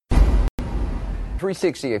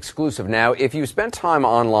360 exclusive now. If you've spent time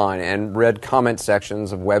online and read comment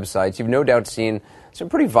sections of websites, you've no doubt seen some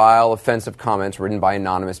pretty vile, offensive comments written by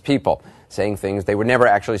anonymous people, saying things they would never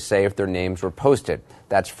actually say if their names were posted.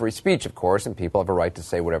 That's free speech, of course, and people have a right to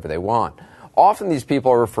say whatever they want. Often these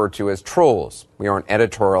people are referred to as trolls. We aren't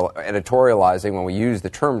editorializing when we use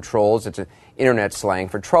the term trolls. It's an internet slang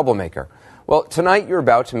for troublemaker. Well, tonight you're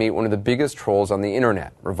about to meet one of the biggest trolls on the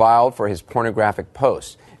internet, reviled for his pornographic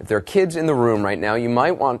posts. If there are kids in the room right now, you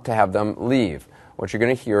might want to have them leave. What you're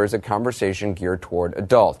going to hear is a conversation geared toward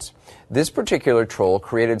adults. This particular troll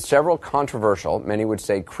created several controversial, many would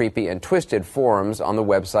say creepy and twisted, forums on the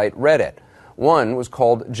website Reddit. One was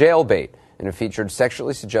called Jailbait, and it featured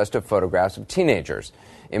sexually suggestive photographs of teenagers,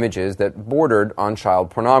 images that bordered on child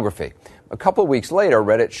pornography. A couple of weeks later,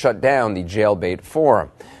 Reddit shut down the Jailbait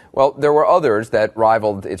forum. Well, there were others that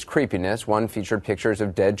rivaled its creepiness. One featured pictures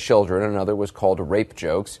of dead children, another was called Rape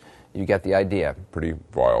Jokes. You get the idea. Pretty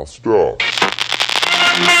vile stuff.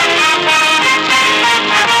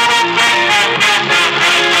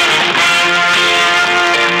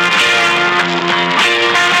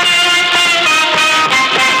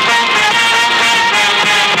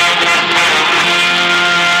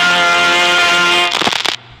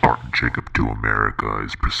 Jacob to America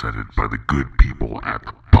is presented by the good people at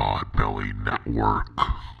the Podbelly Network.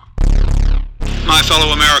 My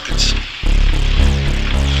fellow Americans,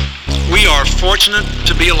 we are fortunate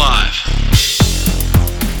to be alive.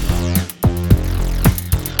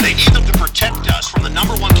 They need them to protect us from the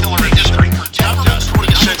number one killer in history. Protect us from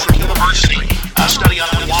the Central University. A study on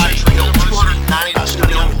why 290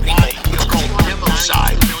 study on why it's called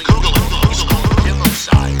democide. Google it. It's called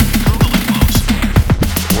democide.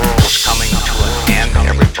 Coming to an end.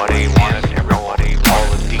 Everybody wanted to know all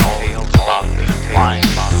the details about the flying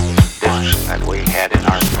discs that we had in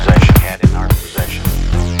our possession.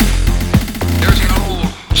 There's an old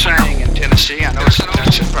saying in Tennessee. I know it's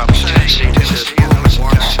probably Tennessee. I know it's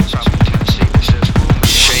probably Tennessee. It says,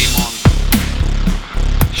 shame on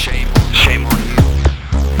you.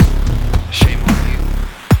 Shame on you.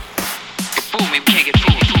 Fool me, we can't get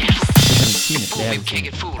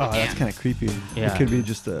fooled. Oh, that's kind of creepy. Yeah. It could be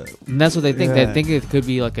just a... And that's what they think. Yeah. They think it could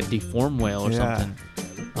be like a deformed whale or something.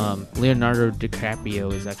 Leonardo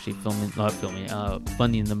DiCaprio is actually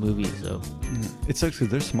funding the movie. So It sucks because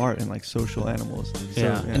they're smart and like social animals. So,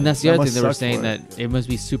 yeah. And that's the other thing they were must saying, suck that it must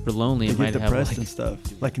be super lonely. They It get might have depressed like, and stuff,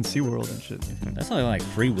 like in SeaWorld and shit. That's only like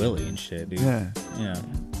Free Willy and shit, dude. Yeah.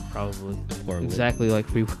 probably Poor exactly like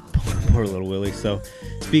Free Poor little Willie. So,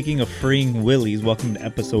 speaking of freeing Willies, welcome to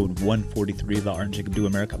episode 143 of the Art and Jacob Do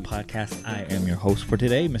America podcast. I am your host for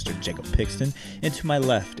today, Mr. Jacob Pixton, and to my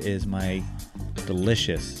left is my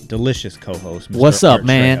delicious co-host, Mr. What's up, Art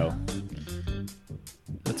man? Trejo.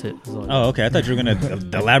 That's it. Oh, okay. I thought you were gonna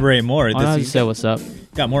elaborate more. I just said what's up.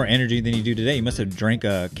 Got more energy than you do today. You must have drank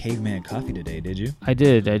a caveman coffee today, did you? I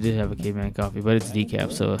did have a caveman coffee, but it's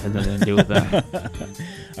decaf, so it has nothing to do with that.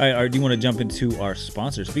 All right, do you want to jump into our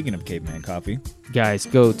sponsor? Speaking of caveman coffee, Guys,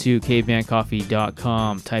 go to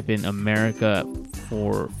cavemancoffee.com, type in America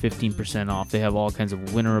for 15% off. They have all kinds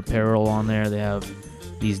of winter apparel on there. They have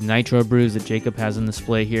these nitro brews that Jacob has on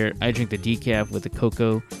display here. I drink the decaf with the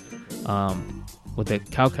cocoa, with the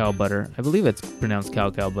cacao butter. I believe it's pronounced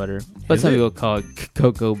cacao butter, but some people call it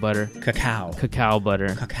cocoa butter. Cacao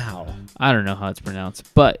butter. Cacao. I don't know how it's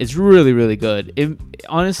pronounced, but it's really, really good.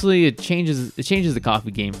 Honestly, it changes the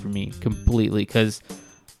coffee game for me completely, because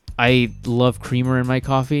I love creamer in my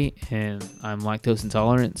coffee, and I'm lactose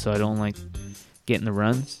intolerant, so I don't like getting the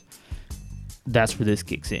runs. That's where this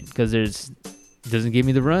kicks in, because it doesn't give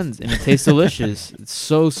me the runs, and it tastes delicious. It's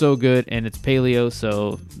so good, and it's paleo,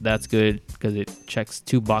 so that's good because it checks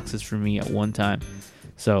 2 boxes for me at one time.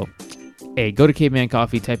 So, hey, go to Caveman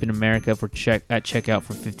Coffee, type in America at checkout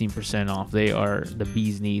for 15% off. They are the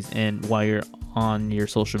bee's knees, and while you're on your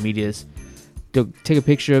social medias, take a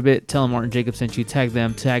picture of it, tell them Martin Jacob sent you, tag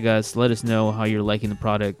them, tag us, let us know how you're liking the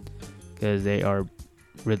product, because they are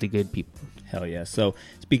really good people. Hell yeah. So,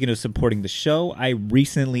 speaking of supporting the show, I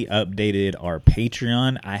recently updated our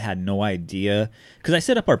Patreon. I had no idea, because I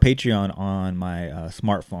set up our Patreon on my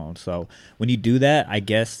smartphone. So, when you do that, I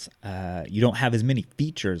guess you don't have as many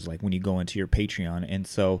features like when you go into your Patreon. And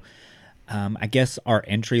so, I guess our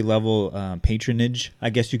entry level patronage, I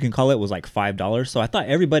guess you can call it, was like $5. So I thought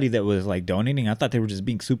everybody that was like donating, I thought they were just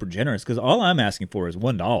being super generous, because all I'm asking for is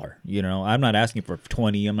 $1. You know, I'm not asking for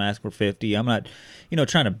 20. I'm not asking for 50. I'm not,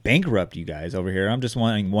 trying to bankrupt you guys over here. I'm just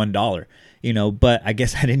wanting $1. But I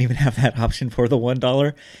guess I didn't even have that option for the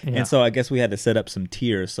 $1. Yeah. And so I guess we had to set up some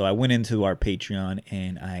tiers. So I went into our Patreon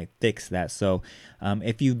and I fixed that. So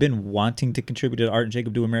if you've been wanting to contribute to the Art and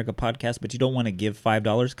Jacob Do America podcast, but you don't want to give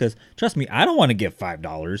 $5, because trust me, I don't want to give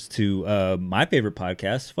 $5 to my favorite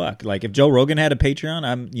podcast. Fuck. Like if Joe Rogan had a Patreon,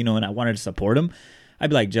 and I wanted to support him, I'd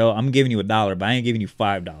be like, Joe, I'm giving you $1, but I ain't giving you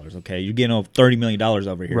 $5. Okay, you're getting over $30 million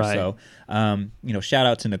over here. Right. So, shout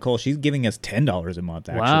out to Nicole. She's giving us $10 a month.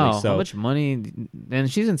 Actually. Wow, So how much money? And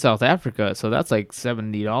she's in South Africa, so that's like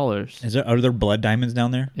 $70. Are there blood diamonds down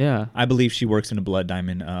there? Yeah. I believe she works in a blood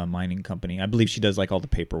diamond mining company. I believe she does like all the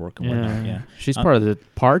paperwork and whatnot. Yeah. She's part of the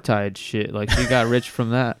apartheid shit. Like she got rich from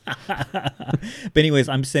that. But anyways,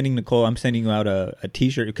 I'm sending you out a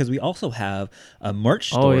T-shirt, because we also have a merch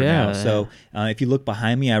store now. So if you look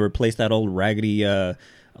behind me, I replaced that old raggedy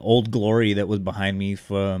Old Glory that was behind me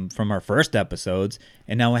from our first episodes,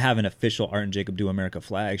 and now I have an official Art and Jacob Do America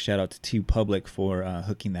flag. Shout out to TeePublic for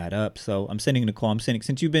hooking that up. So I'm sending Nicole,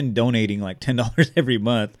 since you've been donating like $10 every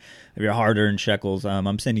month of your hard-earned shekels,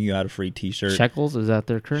 I'm sending you out a free T-shirt. Shekels, is that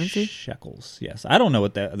their currency? Shekels, yes. I don't know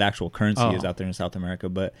what the actual currency is out there in South America,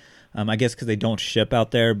 but I guess because they don't ship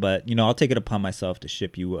out there. But I'll take it upon myself to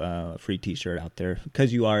ship you a free T-shirt out there,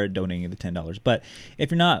 because you are donating the $10. But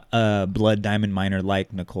if you're not a blood diamond miner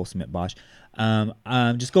like Nicole Smith Bosch,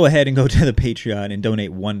 just go ahead and go to the Patreon and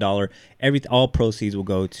donate $1. All proceeds will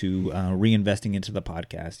go to reinvesting into the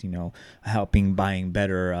podcast. Helping buying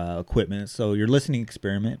better equipment, so your listening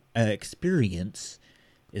experience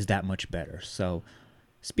is that much better. So,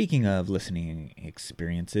 speaking of listening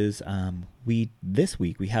experiences, this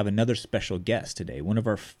week we have another special guest today. One of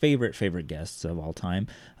our favorite guests of all time,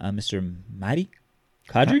 Mr. Madi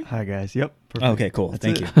Kadri. Hi guys. Yep. Perfect. Okay, cool. That's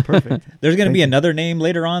Thank it. you. Perfect. There's going to Thank be you. another name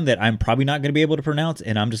later on that I'm probably not going to be able to pronounce,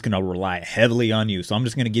 and I'm just going to rely heavily on you. So I'm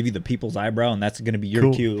just going to give you the people's eyebrow, and that's going to be your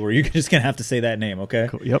Cool. cue, where you're just going to have to say that name. Okay.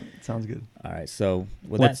 Cool. Yep. Sounds good. All right. So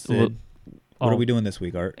with that said, what are we doing this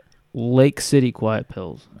week, Art? Lake City Quiet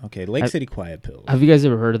Pills. Okay, Lake City Quiet Pills. Have you guys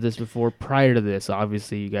ever heard of this before? Prior to this,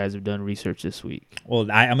 obviously, you guys have done research this week. Well,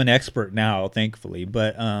 I'm an expert now, thankfully.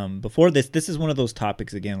 But before this is one of those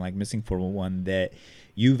topics, again, like Missing 411, that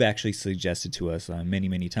you've actually suggested to us many,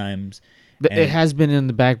 many times. It has been in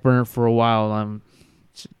the back burner for a while. I'm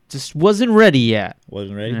just wasn't ready yet.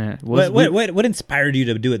 Wasn't ready? Yeah, What inspired you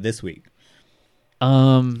to do it this week?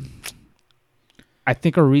 I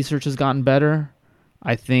think our research has gotten better.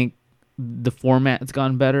 I think the format has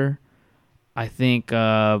gotten better. I think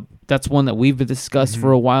that's one that we've discussed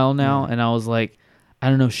for a while now, and I was like, I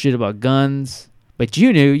don't know shit about guns, but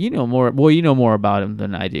you know more. Well, you know more about them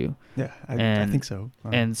than I do. Yeah, I think so.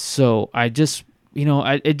 And so I just,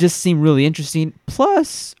 it just seemed really interesting.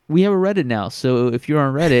 Plus, we have a Reddit now, so if you're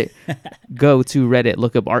on Reddit, go to Reddit,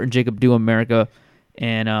 look up Art and Jacob Do America,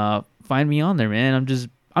 and find me on there, man. I'm just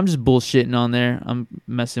bullshitting on there. I'm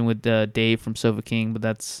messing with Dave from Sofa King, but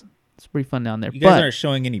it's pretty fun down there. You guys aren't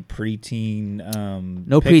showing any preteen.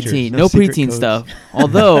 No pictures. preteen, No no secret preteen codes. stuff.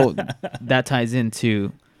 Although that ties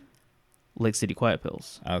into Lake City Quiet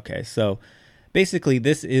Pills. Okay, so basically,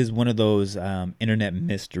 this is one of those internet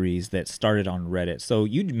mysteries that started on Reddit. So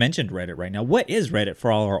you mentioned Reddit right now. What is Reddit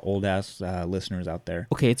for all our old ass listeners out there?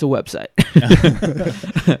 Okay, it's a website.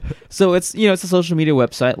 So it's a social media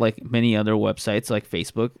website like many other websites like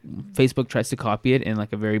Facebook. Facebook tries to copy it in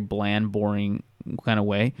like a very bland, boring kind of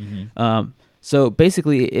way. So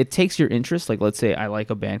basically, it takes your interest. Like, let's say I like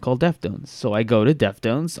a band called Deftones, so I go to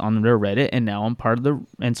Deftones on their Reddit, and now I'm part of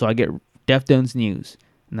and so I get Deftones news,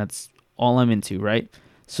 and that's all I'm into, right?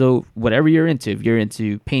 So whatever you're into, if you're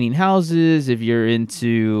into painting houses, if you're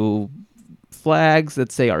into flags,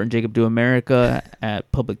 let's say Art and Jacob Do America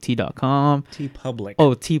at publict.com. TeePublic.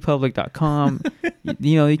 Oh, tpublic.com.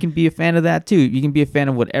 You can be a fan of that too. You can be a fan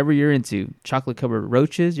of whatever you're into. Chocolate covered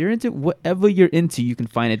roaches, you're into whatever you're into, you can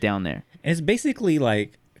find it down there. And it's basically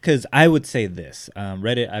like, because I would say this,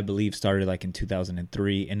 Reddit, I believe, started like in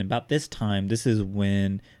 2003. And about this time, this is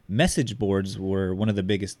when message boards were one of the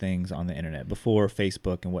biggest things on the internet before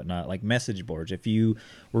Facebook and whatnot. Like message boards. If you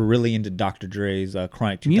were really into Dr. Dre's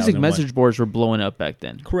Chronic 2001. Music message boards were blowing up back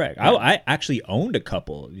then. Correct. Yeah. I actually owned a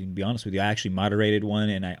couple. To be honest with you, I actually moderated one,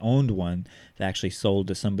 and I owned one that actually sold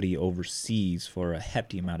to somebody overseas for a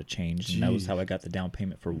hefty amount of change. And that was how I got the down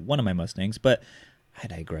payment for one of my Mustangs. But I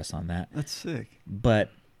digress on that. That's sick. But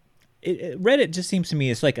Reddit just seems to me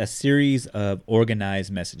it's like a series of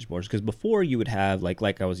organized message boards, because before you would have like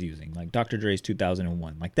I was using like Dr. Dre's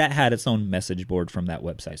 2001, like that had its own message board from that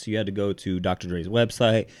website. So you had to go to Dr. Dre's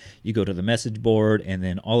website, you go to the message board, and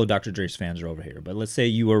then all of Dr. Dre's fans are over here. But let's say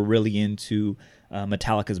you were really into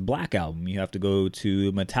Metallica's Black Album, you have to go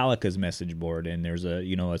to Metallica's message board, and there's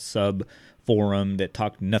a sub forum that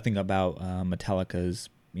talked nothing about Metallica's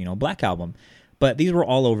Black Album. But these were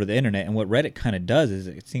all over the internet, and what Reddit kind of does is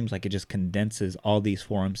it seems like it just condenses all these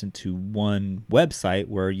forums into one website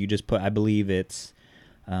where you just put, I believe it's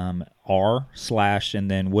r/ and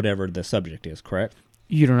then whatever the subject is, correct?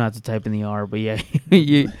 You don't have to type in the R, but yeah,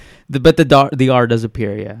 the R does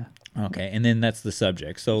appear, yeah. Okay, and then that's the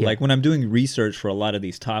subject. So, like, when I'm doing research for a lot of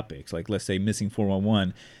these topics, like, let's say Missing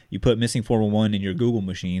 411, you put Missing 411 in your Google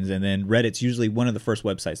machines, and then Reddit's usually one of the first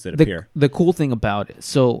websites that appear. The cool thing about it,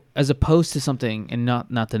 so as opposed to something, and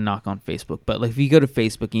not to knock on Facebook, but like if you go to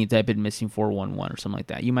Facebook and you type in Missing 411 or something like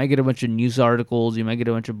that, you might get a bunch of news articles, you might get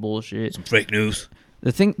a bunch of bullshit. Some fake news.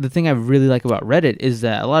 The thing I really like about Reddit is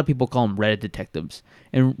that a lot of people call them Reddit detectives,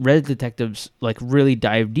 and Reddit detectives like really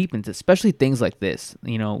dive deep into especially things like this.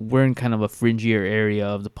 We're in kind of a fringier area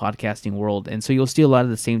of the podcasting world, and so you'll see a lot of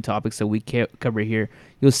the same topics that we cover here.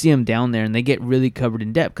 You'll see them down there, and they get really covered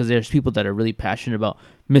in depth because there's people that are really passionate about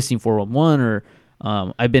Missing 411, or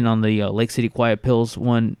I've been on the Lake City Quiet Pills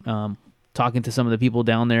one, talking to some of the people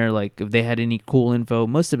down there, like if they had any cool info.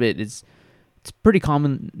 Most of it is. It's pretty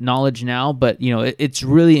common knowledge now, but it's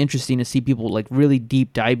really interesting to see people like really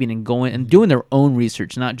deep diving and going and doing their own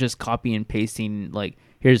research, not just copy and pasting like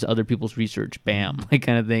here's other people's research, bam, like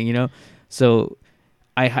kind of thing, So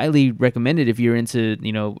I highly recommend it if you're into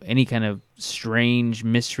any kind of strange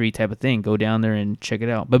mystery type of thing. Go down there and check it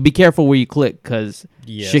out, but be careful where you click because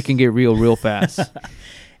shit can get real fast.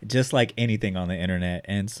 Just like anything on the internet.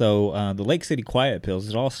 And so the Lake City Quiet Pills,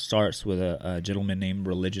 it all starts with a gentleman named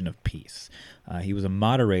Religion of Peace. He was a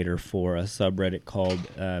moderator for a subreddit called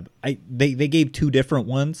they gave two different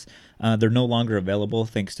ones. They're no longer available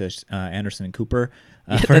thanks to Anderson Cooper.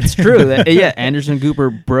 That's true. Anderson Cooper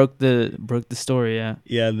broke the story.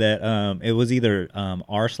 That it was either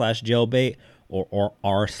r/jailbait or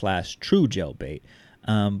r/true jailbait.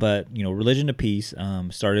 But Religion of Peace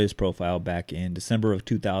started his profile back in December of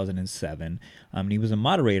 2007. And he was a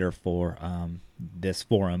moderator for this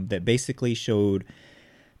forum that basically showed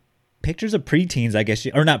pictures of preteens, I guess,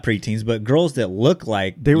 or not preteens, but girls that look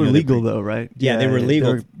like they were legal though, right? Yeah, they were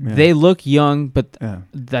legal. They look young, but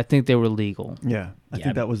I think they were legal. Yeah, I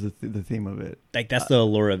think that was the theme of it. Like that's the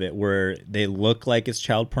allure of it, where they look like it's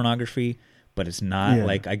child pornography, but it's not.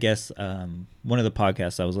 Like I guess one of the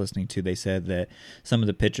podcasts I was listening to, they said that some of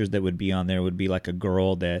the pictures that would be on there would be like a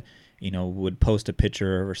girl that would post a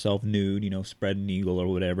picture of herself nude, spread an eagle or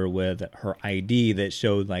whatever with her ID that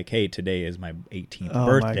showed like, hey, today is my 18th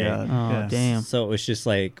birthday. My God. Oh, damn. So it's just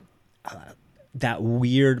like that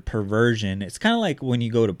weird perversion. It's kind of like when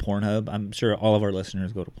you go to Pornhub. I'm sure all of our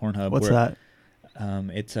listeners go to Pornhub. What's that?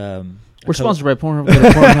 It's we're sponsored by Pornhub. Go to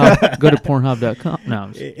Pornhub. Go to Pornhub.com.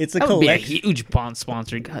 No, it's a that would be a collection. huge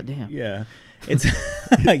sponsor. God damn. Yeah. It's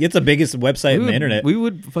it's the biggest website on the internet. We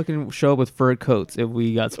would fucking show up with fur coats if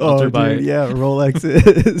we got sponsored by it. Yeah,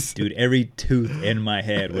 Rolexes. Dude, every tooth in my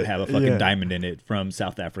head would have a fucking diamond in it from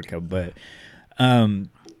South Africa. But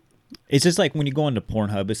it's just like when you go into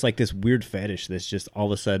Pornhub, it's like this weird fetish that's just all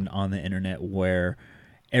of a sudden on the internet where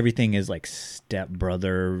everything is like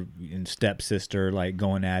stepbrother and stepsister like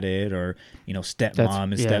going at it, or stepmom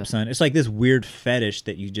and stepson. It's like this weird fetish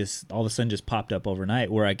that you just all of a sudden just popped up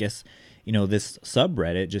overnight, where I guess this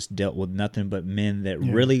subreddit just dealt with nothing but men that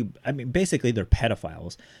really, I mean, basically they're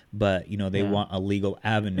pedophiles, but they want a legal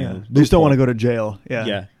avenue. Yeah. They just don't want to go to jail.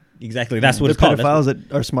 Yeah, exactly. That's what it's called. Pedophiles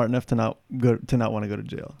that are smart enough to not want to go to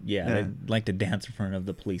jail. They like to dance in front of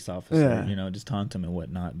the police officer, just taunt them and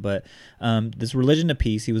whatnot. But this Religion of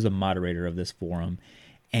Peace, he was a moderator of this forum,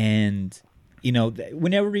 and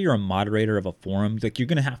whenever you're a moderator of a forum, like you're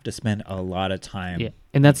gonna have to spend a lot of time. Yeah,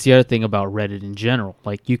 and that's the other thing about Reddit in general.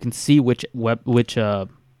 Like you can see which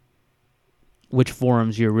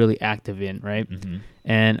forums you're really active in, right? Mm-hmm.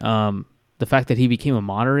 And the fact that he became a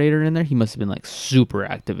moderator in there, he must have been like super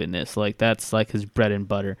active in this. Like that's like his bread and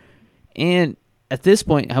butter. And at this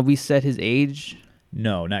point, have we set his age?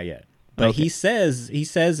 No, not yet. But he says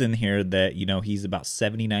in here that he's about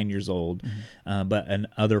 79 years old. Mm-hmm. But in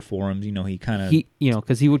other forums, he kind of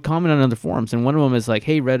because he would comment on other forums, and one of them is like,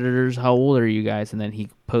 "Hey Redditors, how old are you guys?" And then he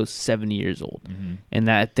posts 70 years old, and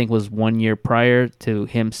that I think was 1 year prior to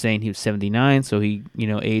him saying he was 79. So he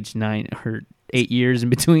aged 8 years in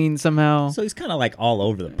between somehow. So he's kind of like all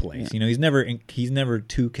over the place. You know, he's never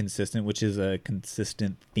too consistent, which is a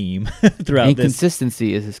consistent theme throughout this.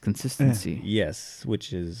 Inconsistency is his consistency. Yes,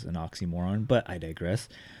 which is an oxymoron, but I digress.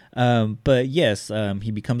 But yes,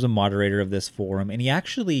 he becomes a moderator of this forum, and he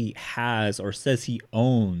actually has, or says he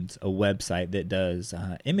owns, a website that does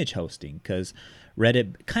image hosting, because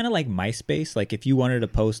Reddit, kind of like MySpace, like if you wanted to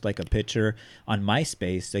post like a picture on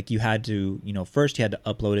MySpace, like you had to, first you had to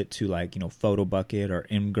upload it to like, PhotoBucket or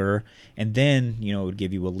Imgur, and then, it would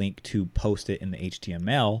give you a link to post it in the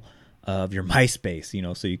HTML of your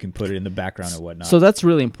MySpace, so you can put it in the background or whatnot. So that's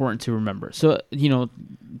really important to remember. So,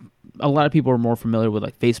 a lot of people are more familiar with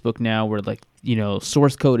like Facebook now, where like,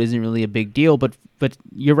 source code isn't really a big deal, but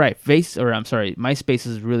you're right. MySpace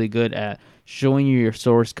is really good at showing you your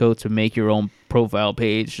source code to make your own profile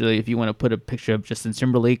page. So if you want to put a picture of Justin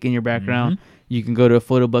Timberlake in your background, you can go to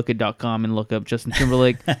photobucket.com and look up Justin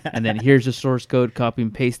Timberlake, and then here's the source code, copy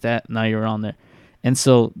and paste that, now you're on there. And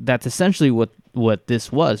so that's essentially what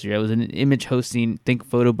this was. Right? It was an image hosting, think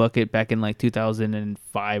PhotoBucket back in like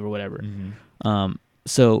 2005 or whatever.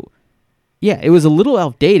 So yeah, it was a little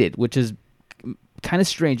outdated, which is kind of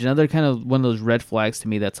strange. Another kind of one of those red flags to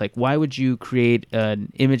me that's like, why would you create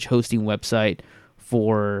an image hosting website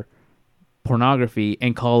for pornography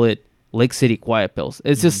and call it Lake City Quiet Pills?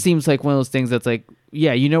 It just seems like one of those things that's like,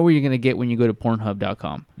 yeah, you know where you're going to get when you go to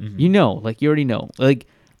Pornhub.com. You already know. Like,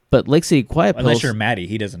 but Lake City Quiet Pills... Unless you're Maddie,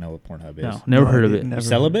 he doesn't know what Pornhub is. No, never heard of it. Never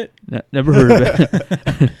celibate? Never heard of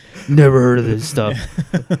it. Never heard of this stuff.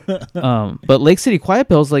 But Lake City Quiet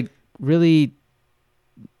Pills, like, really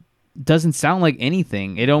doesn't sound like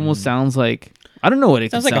anything. It almost sounds like, I don't know what it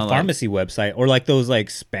sounds like a pharmacy website, or like those like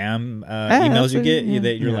spam emails you get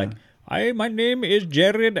that you're like, "Hi, my name is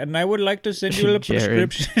Jared, and I would like to send you a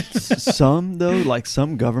prescription." Some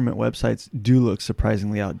government websites do look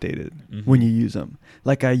surprisingly outdated when you use them.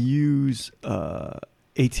 Like I use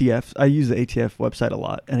ATF. I use the ATF website a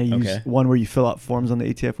lot, and I use one where you fill out forms on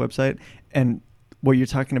the ATF website. And what you're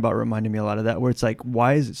talking about reminded me a lot of that, where it's like,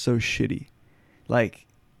 why is it so shitty? Like,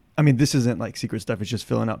 I mean, this isn't like secret stuff. It's just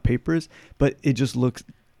filling out papers, but it just looks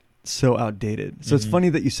so outdated. So it's funny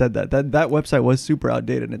that you said that website was super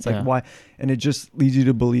outdated. And it's like, why? And it just leads you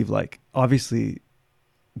to believe, like, obviously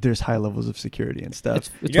there's high levels of security and stuff.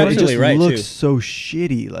 It's but it just right looks too. so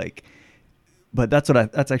shitty. Like, but that's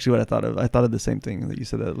actually what I thought of. I thought of the same thing that you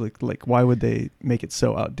said, that like why would they make it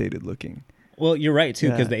so outdated looking? Well, you're right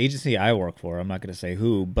too, because the agency I work for, I'm not going to say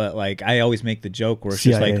who, but like I always make the joke where it's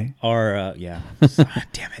CIA. just like our damn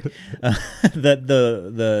it,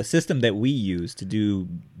 the system that we use to do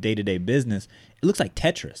day-to-day business, it looks like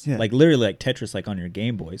Tetris, like literally like Tetris, like on your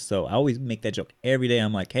Game Boy. So I always make that joke every day.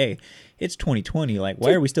 I'm like, hey, it's 2020. Like,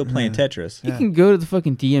 why are we still playing Tetris? You can go to the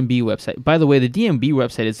fucking DMB website. By the way, the DMB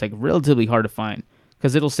website is like relatively hard to find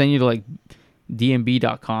because it'll send you to like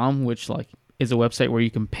DMB.com, which like is a website where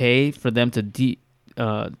you can pay for them to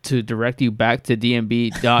direct you back to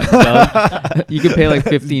DMB.gov. You can pay like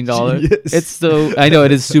 $15. It's so, I know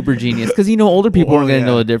it is super genius because older people aren't going to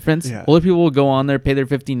know the difference. Yeah. Older people will go on there, pay their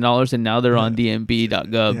 $15, and now they're on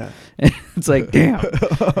DMB.gov. Yeah. And it's like, damn.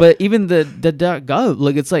 But even the .gov,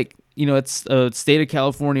 like it's like, it's a state of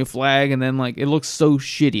California flag, and then like it looks so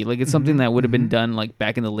shitty. Like it's something that would have been done like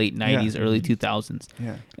back in the late 90s, early 2000s.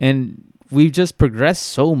 Yeah. And we've just progressed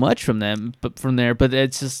so much from there, but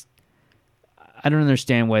it's just, I don't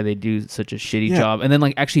understand why they do such a shitty job. And then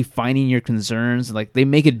like actually finding your concerns, like they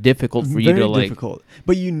make it difficult for you to like. Very difficult.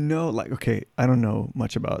 But like, okay, I don't know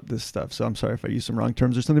much about this stuff, so I'm sorry if I use some wrong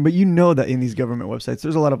terms or something, but that in these government websites,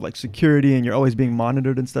 there's a lot of like security and you're always being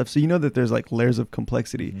monitored and stuff. So that there's like layers of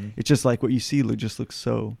complexity. It's just like what you see just looks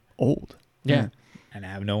so old. Yeah. And I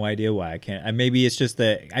have no idea why I can't. Maybe it's just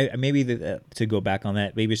that. To go back on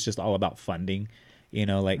that, maybe it's just all about funding. You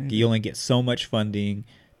only get so much funding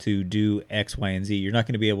to do X, Y, and Z. You're not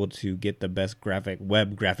going to be able to get the best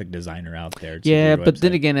web graphic designer out there. Yeah, but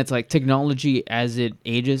then again, it's like technology as it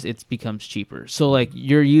ages, it becomes cheaper. So like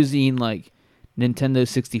you're using like Nintendo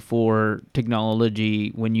 64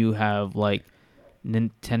 technology when you have like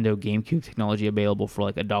Nintendo GameCube technology available for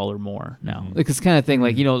like $1 more now. Like it's kind of thing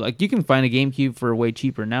like like you can find a GameCube for way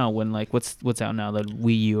cheaper now when like what's out now, the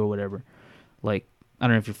Wii U or whatever. Like I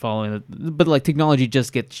don't know if you're following it, but like technology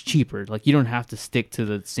just gets cheaper. Like you don't have to stick to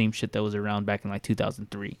the same shit that was around back in like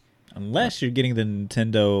 2003. Unless you're getting the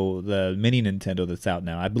mini Nintendo that's out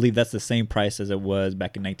now. I believe that's the same price as it was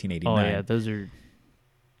back in 1989. Oh yeah, those are.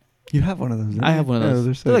 You have one of those. I have one of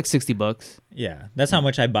those. They're like $60. Yeah, that's how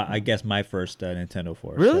much I bought. I guess my first Nintendo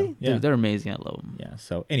for. Really? So, yeah. Dude, they're amazing. I love them. Yeah.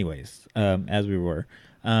 So, anyways, as we were,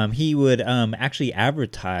 He would actually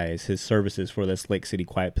advertise his services for this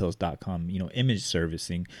LakeCityQuietPills.com, image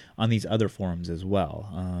servicing on these other forums as well.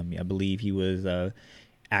 I believe he was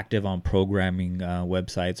active on programming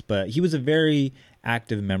websites, but he was a very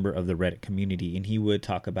active member of the Reddit community, and he would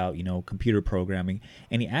talk about computer programming,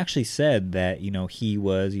 and he actually said that he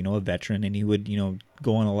was a veteran, and he would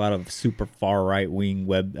go on a lot of super far right wing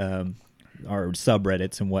web or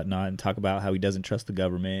subreddits and whatnot, and talk about how he doesn't trust the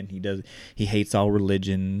government. He hates all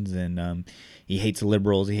religions, and he hates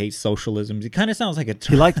liberals. He hates socialism. He kind of sounds like a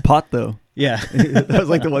He liked pot though. Yeah. That was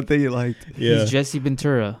like the one thing he liked. Yeah. He's Jesse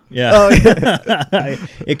Ventura. Yeah. Oh, yeah.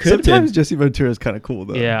 It could Sometimes be. Jesse Ventura is kind of cool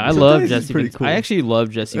though. Yeah, I Sometimes love he's Jesse pretty Ventura. cool. I actually love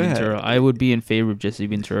Jesse Yeah. Ventura. I would be in favor of Jesse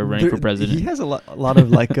Ventura running for president. He has a lot of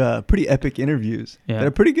like pretty epic interviews. Yeah.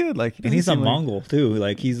 They're pretty good. Like, And he's a Mongol too.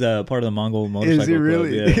 Like he's part of the Mongol motorcycle Is he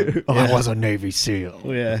really? club. Yeah. Oh, I was a Navy SEAL.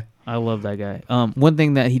 Yeah. I love that guy. One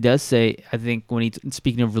thing that he does say, I think, when he's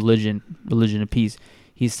speaking of religion of peace,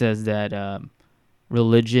 he says that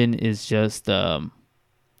religion is just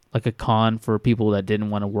like a con for people that didn't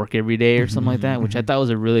want to work every day or something like that, which I thought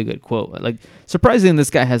was a really good quote. Like, surprisingly, this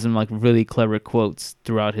guy has some like really clever quotes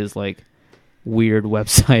throughout his like weird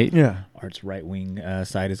website. Yeah. Art's right wing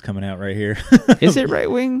side is coming out right here. Is it right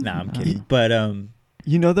wing? Nah, I'm kidding. But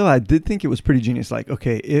Though, I did think it was pretty genius. Like,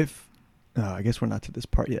 okay, if I guess we're not to this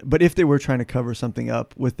part yet, but if they were trying to cover something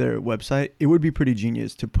up with their website, it would be pretty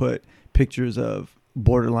genius to put pictures of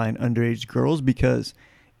borderline underage girls, because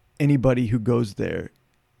anybody who goes there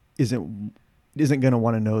isn't going to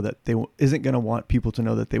want to know that isn't going to want people to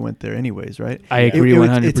know that they went there anyways, right? I agree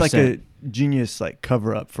 100%. It's like a genius like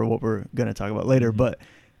cover up for what we're going to talk about later, but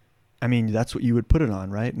I mean, that's what you would put it on,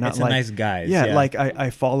 right? Not it's like a nice guys. Yeah, like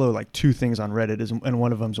I follow like 2 things on Reddit, and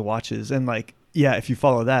one of them's watches, and like, yeah, if you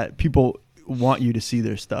follow that, people want you to see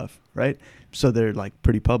their stuff, right? So they're like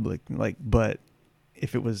pretty public, like, but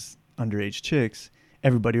if it was underage chicks,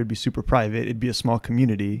 everybody would be super private. It'd be a small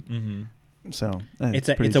community. Mm-hmm. So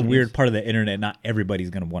it's a weird part of the internet. Not everybody's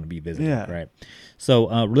going to want to be visiting, Yeah. right?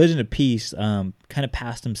 So Religion of Peace kind of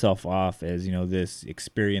passed himself off as this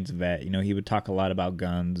experienced vet. He would talk a lot about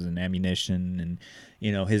guns and ammunition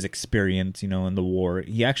and his experience in the war.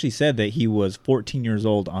 He actually said that he was 14 years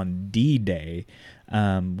old on D-Day,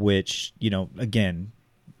 which again,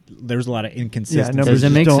 there's a lot of inconsistencies. Yeah, numbers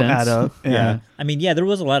Doesn't make don't sense. add up. Yeah. I mean, there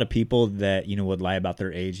was a lot of people that, would lie about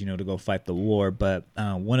their age, to go fight the war. But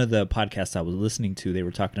one of the podcasts I was listening to, they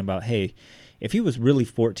were talking about, hey, if he was really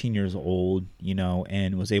 14 years old,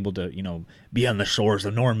 and was able to, be on the shores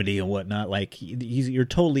of Normandy and whatnot, like you're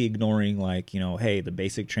totally ignoring, like, hey, the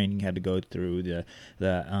basic training you had to go through, the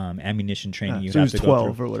ammunition training you So he have was to 12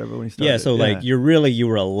 go through. or whatever when he started. Yeah, so like you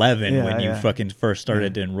were 11 Yeah, when you yeah. fucking first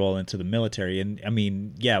started to enroll into the military, and I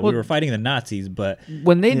mean, we Well, were fighting the Nazis, but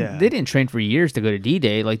When they Yeah. didn't train for years to go to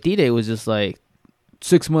D-Day. Like D-Day was just like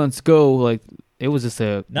 6 months go. Like it was just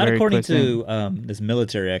a not very according quick thing. to this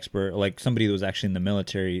military expert, like somebody who was actually in the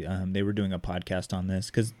military. They were doing a podcast on this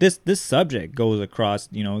because this subject goes across.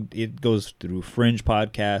 It goes through fringe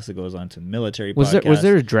podcasts. It goes on to military. Was podcasts.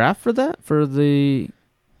 there a draft for that for For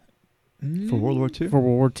World War II? for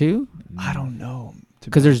World War II? I don't know.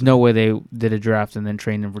 Because there's no way they did a draft and then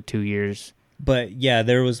trained them for 2 years. But yeah,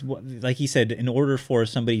 there was, like he said, in order for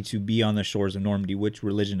somebody to be on the shores of Normandy, which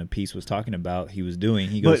Religion of Peace was talking about, he was doing.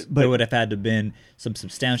 He goes, But- there would have had to been some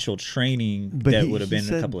substantial training But that he- would have he been a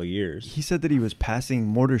said- couple of years. He said that he was passing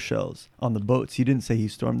mortar shells on the boats. He didn't say he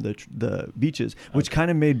stormed the beaches, which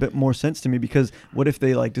kind of made a bit more sense to me, because what if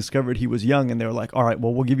they like discovered he was young and they were like, all right,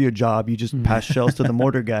 well, we'll give you a job. You just pass shells to the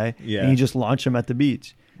mortar guy Yeah. and you just launch him at the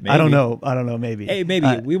beach. Maybe. I don't know. Maybe. Hey, maybe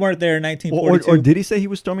we weren't there in Or 1942. did he say he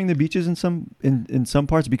was storming the beaches in some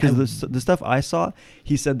parts? Because the stuff I saw,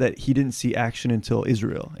 he said that he didn't see action until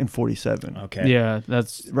Israel in 47. Okay. Yeah,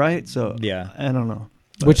 that's Right? So Yeah. I don't know.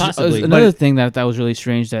 which possibly. is another thing that was really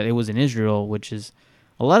strange, that it was in Israel, which is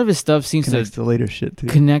a lot of his stuff seems Connects to to later shit too.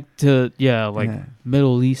 connect to Yeah.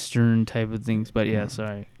 Middle Eastern type of things. But yeah,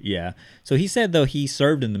 sorry. Yeah. So he said, though, he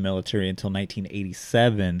served in the military until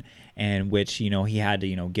 1987, and which, he had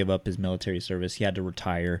to, give up his military service. He had to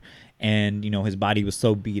retire. And, his body was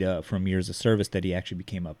so beat up from years of service that he actually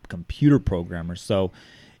became a computer programmer. So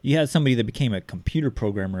you had somebody that became a computer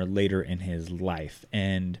programmer later in his life.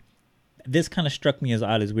 And this kind of struck me as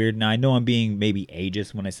odd, as weird. Now, I know I'm being maybe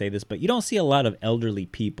ageist when I say this, but you don't see a lot of elderly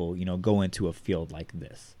people, go into a field like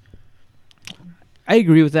this. I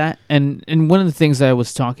agree with that. And one of the things that I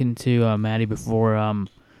was talking to Maddie before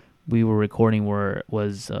we were recording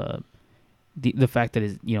was the fact that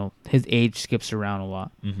his age skips around a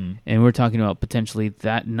lot, and we're talking about potentially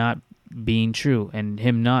that not being true, and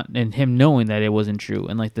him knowing that it wasn't true,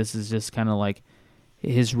 and like this is just kind of like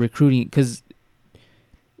his recruiting, because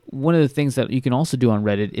one of the things that you can also do on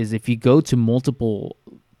Reddit is if you go to multiple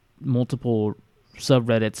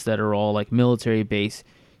subreddits that are all like military based,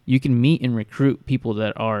 you can meet and recruit people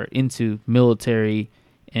that are into military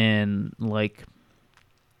and like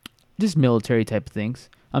just military type of things.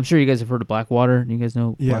 I'm sure you guys have heard of Blackwater. You guys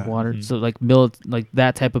know Blackwater? Mm-hmm. So like like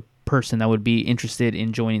that type of person that would be interested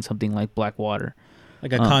in joining something like Blackwater.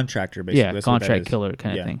 Like a contractor, basically. Yeah, That's what that contract is. killer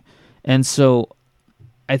kind of thing. And so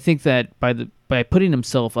I think that by putting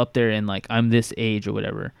himself up there and like I'm this age or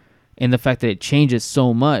whatever, and the fact that it changes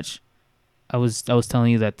so much, I was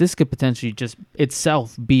telling you that this could potentially just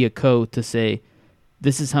itself be a code to say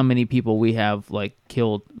this is how many people we have like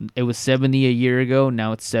killed. It was 70 a year ago,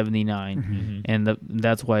 now it's 79, and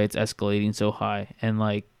that's why it's escalating so high. And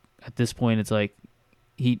like at this point, it's like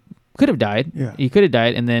he could have died. Yeah. He could have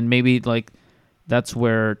died, and then maybe like that's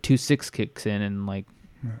where 2.6 kicks in, and like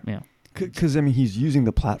Because I mean, he's using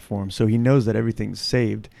the platform, so he knows that everything's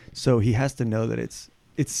saved. So he has to know that it's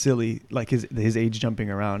silly, like his age jumping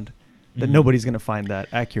around, that nobody's gonna find that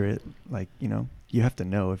accurate. Like, you know, you have to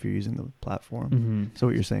know if you're using the platform. So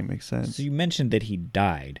what you're saying makes sense. So you mentioned that he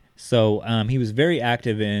died. So he was very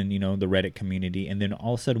active in, the Reddit community. And then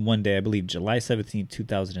all of a sudden one day, I believe July 17,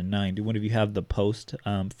 2009, do one of you have the post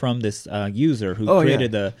from this user who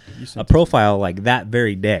created a profile like that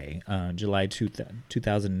very day, July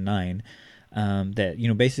 2009,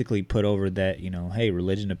 that, basically put over that, hey,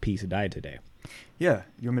 Religion of Peace died today. Yeah,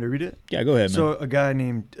 you want me to read it? Yeah, go ahead, man. So a guy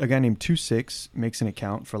named 2.6 makes an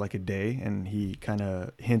account for like a day, and he kind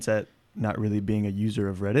of hints at not really being a user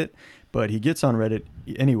of Reddit, but he gets on Reddit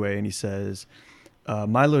anyway, and he says,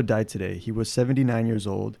 Milo died today. He was 79 years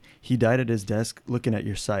old. He died at his desk looking at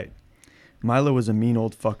your site. Milo was a mean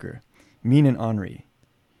old fucker, mean and ornery.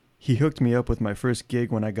 He hooked me up with my first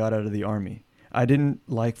gig when I got out of the army. I didn't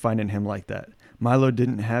like finding him like that. Milo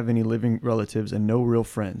didn't have any living relatives and no real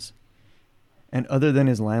friends. And other than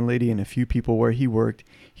his landlady and a few people where he worked,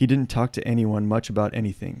 he didn't talk to anyone much about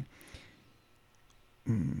anything.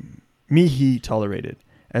 Me, he tolerated.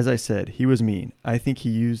 As I said, he was mean. I think he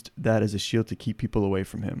used that as a shield to keep people away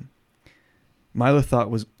from him. Milo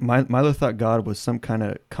thought God was some kind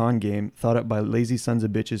of con game thought up by lazy sons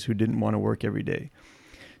of bitches who didn't want to work every day.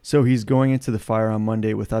 So he's going into the fire on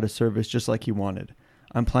Monday without a service just like he wanted.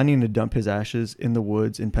 I'm planning to dump his ashes in the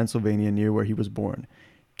woods in Pennsylvania near where he was born.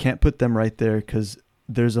 Can't put them right there because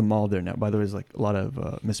there's a mall there now. By the way, there's like a lot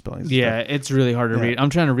of misspellings. Yeah, it's really hard to read. I'm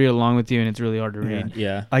trying to read along with you, and it's really hard to read.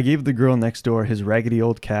 Yeah. I gave the girl next door his raggedy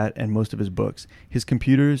old cat and most of his books. His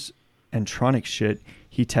computers and Tronic shit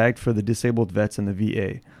he tagged for the disabled vets and the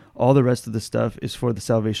VA. All the rest of the stuff is for the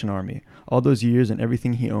Salvation Army. All those years and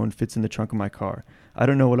everything he owned fits in the trunk of my car. I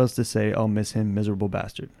don't know what else to say. I'll miss him, miserable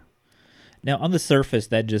bastard. Now, on the surface,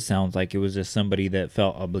 that just sounds like it was just somebody that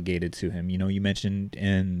felt obligated to him. You mentioned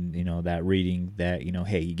in, that reading that,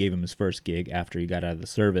 hey, he gave him his first gig after he got out of the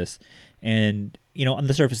service. And, on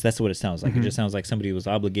the surface, that's what it sounds like. It just sounds like somebody was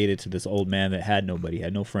obligated to this old man that had nobody,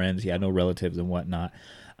 had no friends, he had no relatives and whatnot.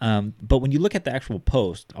 But when you look at the actual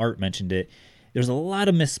post, Art mentioned it, there's a lot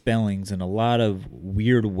of misspellings and a lot of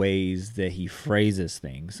weird ways that he phrases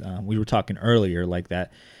things. We were talking earlier like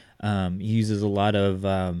that. He uses a lot of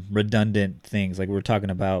redundant things, like we were talking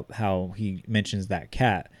about how he mentions that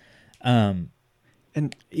cat. And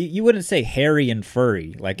you wouldn't say hairy and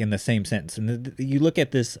furry, like in the same sentence. And you look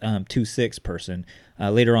at this 2.6 person,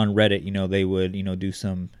 later on Reddit, they would, do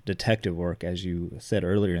some detective work, as you said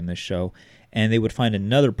earlier in this show, and they would find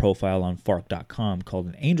another profile on Fark.com called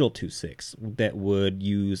an Angel 2.6 that would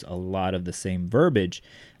use a lot of the same verbiage,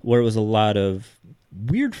 where it was a lot of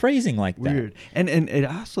weird phrasing like that. Weird. And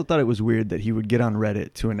I also thought it was weird that he would get on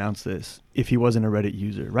Reddit to announce this if he wasn't a Reddit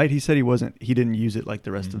user, right? He said he didn't use it like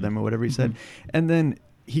the rest of them or whatever he said. And then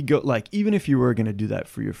he even if you were going to do that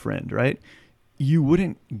for your friend, right? You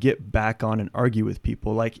wouldn't get back on and argue with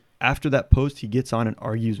people. Like after that post, he gets on and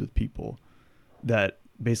argues with people that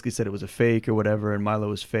basically said it was a fake or whatever, and Milo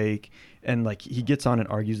was fake. And like he gets on and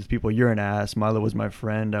argues with people, you're an ass, Milo was my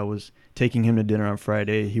friend, I was taking him to dinner on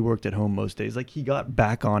Friday, he worked at home most days. Like he got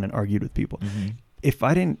back on and argued with people.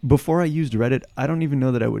 Before I used Reddit, I don't even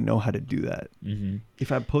know that I would know how to do that.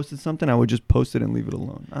 If I posted something, I would just post it and leave it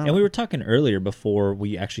alone. And we were talking earlier before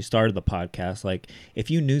we actually started the podcast, like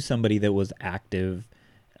if you knew somebody that was active,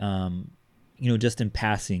 just in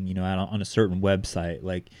passing, on a certain website,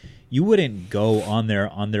 like you wouldn't go on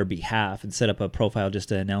their behalf and set up a profile just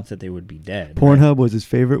to announce that they would be dead. Pornhub was his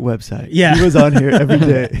favorite website. Yeah. He was on here every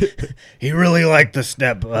day. He really liked the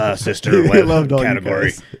step sister web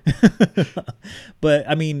category. But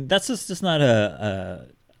I mean, that's just not a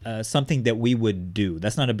something that we would do.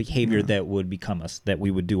 That's not a behavior that would become us, that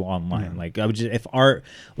we would do online. Like I would just, if art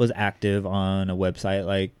was active on a website,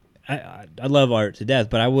 like I love art to death,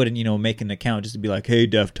 but I wouldn't, make an account just to be like, hey,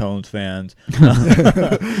 Deftones fans,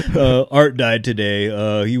 Art died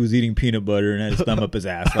today. He was eating peanut butter and had his thumb up his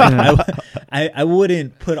ass. Like, I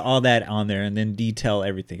wouldn't put all that on there and then detail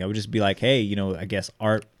everything. I would just be like, hey, I guess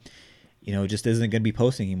art, just isn't going to be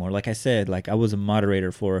posting anymore. Like I said, like I was a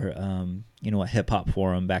moderator for, a hip hop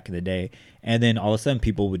forum back in the day. And then all of a sudden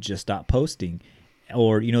people would just stop posting.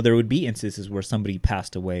 Or, there would be instances where somebody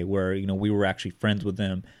passed away where, we were actually friends with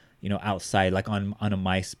them, outside, like on a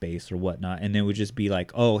MySpace or whatnot. And then it would just be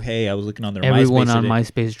like, oh, hey, I was looking on their Everyone MySpace. on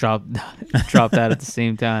MySpace dropped that at the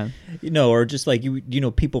same time. Or just like,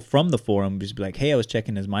 people from the forum just be like, hey, I was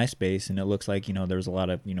checking his MySpace and it looks like, there's a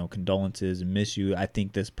lot of, condolences and miss you. I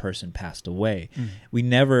think this person passed away. We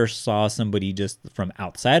never saw somebody just from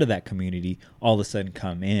outside of that community all of a sudden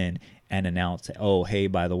come in and announce, oh, hey,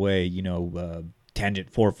 by the way,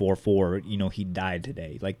 Tangent 444, he died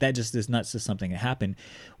today. Like that just is not just something that happened,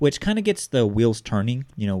 which kind of gets the wheels turning,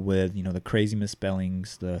 with, the crazy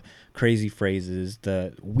misspellings, the crazy phrases,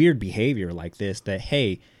 the weird behavior like this, that,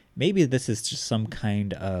 hey, maybe this is just some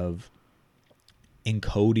kind of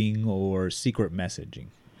encoding or secret messaging.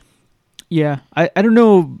 Yeah. I don't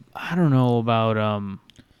know. I don't know about,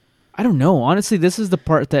 I don't know. Honestly, this is the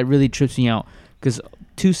part that really trips me out because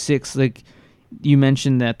 2-6, like, you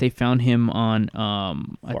mentioned that they found him on,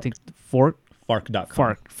 I think,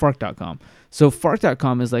 Fark.com. Fark.com. So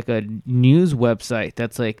Fark.com is like a news website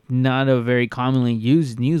that's like not a very commonly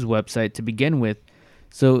used news website to begin with.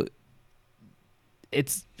 So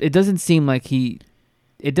it doesn't seem like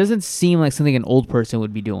something an old person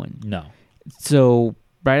would be doing. No. So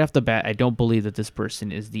right off the bat, I don't believe that this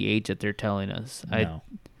person is the age that they're telling us. No.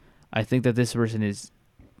 I think that this person is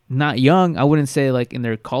not young. I wouldn't say like in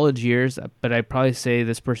their college years, but I'd probably say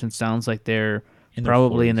this person sounds like they're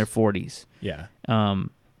probably in their 40s. Yeah.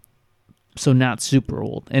 So not super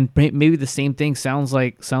old. And maybe the same thing sounds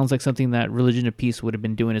like something that Religion of Peace would have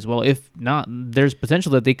been doing as well. If not, there's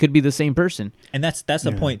potential that they could be the same person. And that's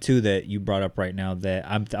the point too that you brought up right now that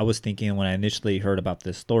I was thinking when I initially heard about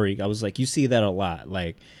this story. I was like, you see that a lot.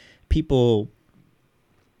 Like people,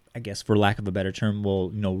 I guess for lack of a better term,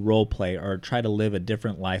 will role play or try to live a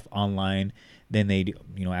different life online than they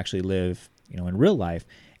actually live in real life.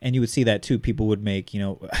 And you would see that too. People would make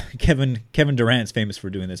Kevin Durant's famous for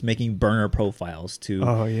doing this, making burner profiles to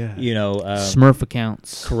Smurf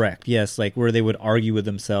accounts. Correct. Yes, like where they would argue with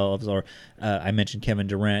themselves, or I mentioned Kevin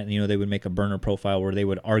Durant. They would make a burner profile where they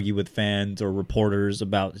would argue with fans or reporters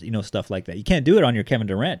about stuff like that. You can't do it on your Kevin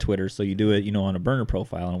Durant Twitter, so you do it on a burner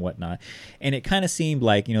profile and whatnot. And it kind of seemed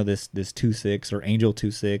like this 2-6 or Angel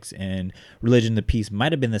 2-6 and Religion of Peace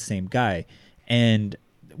might have been the same guy. And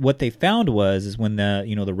what they found is when the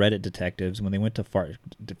the Reddit detectives, when they went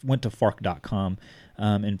to Fark.com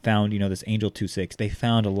and found this Angel 2-6, they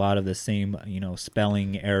found a lot of the same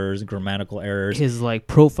spelling errors, grammatical errors. His like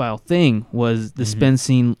profile thing was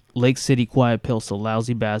dispensing Lake City quiet pills to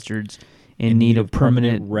lousy bastards in need of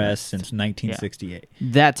permanent rest since 1968. Yeah.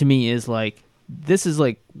 That to me is like, this is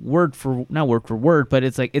like not word for word, but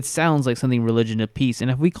it's like, it sounds like something Religion of Peace. And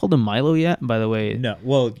have we called him Milo yet, by the way? No.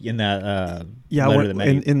 Well, in that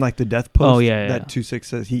in like the death post, that 2-6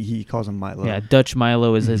 says he calls him Milo. Yeah, Dutch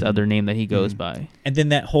Milo is his other name that he goes by. And then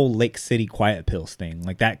that whole Lake City quiet pills thing,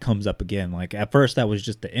 like that comes up again. Like at first that was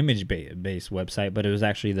just the image-based website, but it was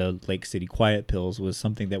actually the Lake City quiet pills was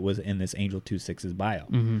something that was in this Angel 2-6's bio.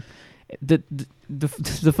 Mm-hmm.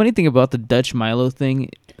 The funny thing about the Dutch Milo thing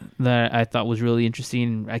that I thought was really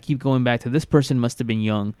interesting, I keep going back to, this person must have been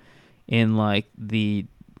young in like the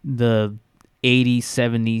 80s,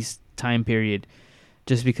 70s time period,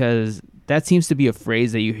 just because that seems to be a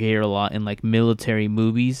phrase that you hear a lot in like military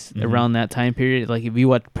movies around that time period. Like if you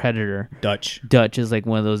watch Predator, Dutch is like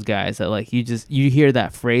one of those guys that like you hear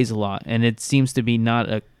that phrase a lot, and it seems to be not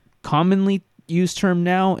a commonly used term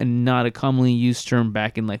now and not a commonly used term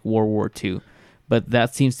back in like World War II, but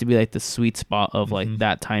that seems to be like the sweet spot of like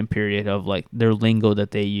that time period of like their lingo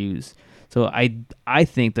that they use. So I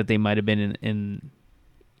think that they might have been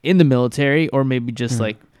in the military, or maybe just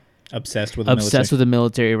like obsessed with the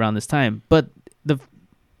military around this time. But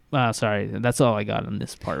sorry, that's all I got on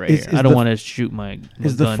this part right here. I don't want to shoot my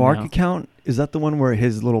Is the gun Fark now. account Is that the one where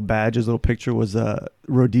his little badge, his little picture was a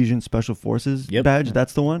Rhodesian Special Forces badge?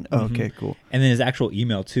 That's the one? Oh, okay, cool. And then his actual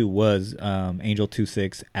email, too, was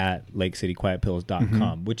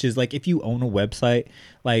angel26@lakecityquietpills.com, which is like if you own a website,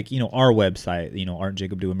 like, you know, our website, you know,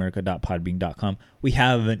 artjacobdoamerica.podbean.com, we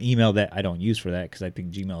have an email that I don't use for that because I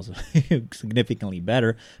think Gmail is significantly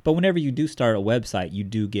better. But whenever you do start a website, you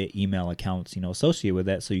do get email accounts, you know, associated with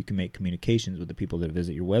that so you can make communications with the people that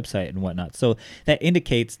visit your website and whatnot. So that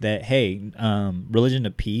indicates that, hey, Religion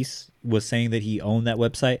of Peace was saying that he owned that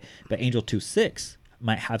website, but Angel26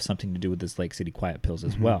 might have something to do with this Lake City Quiet Pills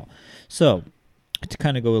as well. So to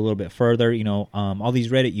kind of go a little bit further, you know, all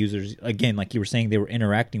these Reddit users, again, like you were saying, they were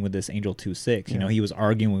interacting with this Angel26. You know, he was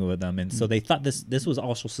arguing with them, and so they thought this was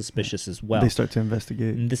also suspicious as well. They start to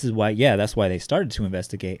investigate. And this is why, that's why they started to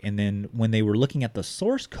investigate. And then when they were looking at the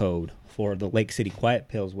source code for the Lake City Quiet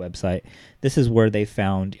Pills website, this is where they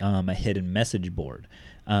found a hidden message board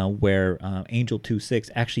where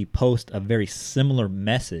Angel26 actually posted a very similar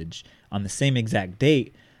message on the same exact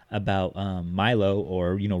date about Milo,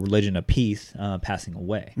 or, you know, Religion of Peace passing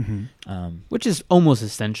away. Which is almost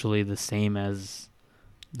essentially the same as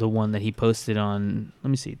the one that he posted on, let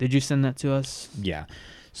me see, did you send that to us? Yeah.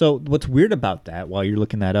 So what's weird about that, while you're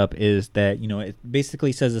looking that up, is that, you know, it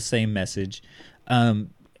basically says the same message,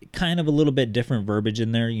 kind of a little bit different verbiage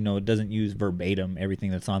in there. You know, it doesn't use verbatim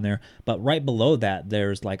everything that's on there, but right below that,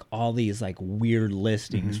 there's like all these like weird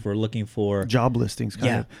listings for looking for job listings,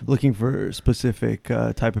 kind of looking for specific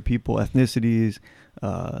type of people, ethnicities,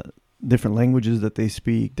 different languages that they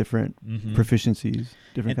speak, different proficiencies,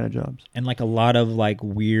 different kind of jobs, and like a lot of like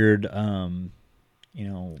weird, you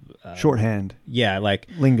know, shorthand. Yeah, like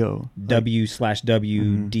lingo.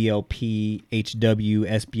 W/W, DLP, HW,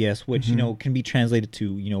 SBS, which, you know, can be translated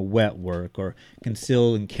to, you know, wet work or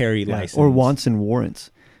conceal and carry license. Or wants and warrants.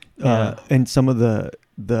 And some of the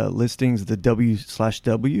listings, the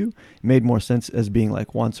W/W made more sense as being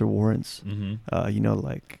like wants or warrants. You know,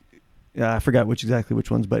 like, I forgot which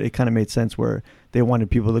ones, but it kind of made sense where they wanted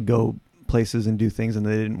people to go places and do things, and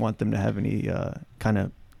they didn't want them to have any kind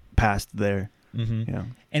of past there. Yeah.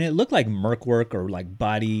 And it looked like merc work or like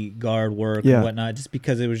bodyguard work and whatnot, just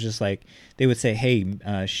because it was just like they would say,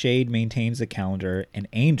 hey, Shade maintains the calendar, and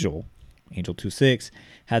Angel26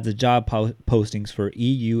 has the job postings for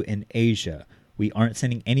EU and Asia. We aren't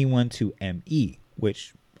sending anyone to ME,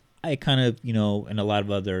 which I kind of, you know, and a lot of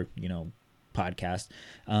other, you know, podcasts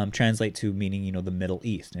translate to meaning, you know, the Middle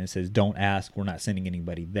East. And it says, don't ask, we're not sending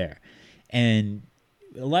anybody there. And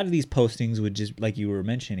a lot of these postings would just, like you were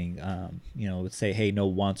mentioning, you know, would say, hey, no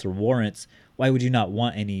wants or warrants. Why would you not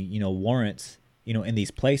want any, you know, warrants, you know, in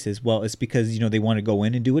these places? Well, it's because, you know, they want to go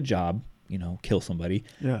in and do a job, you know, kill somebody,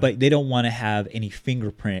 but they don't want to have any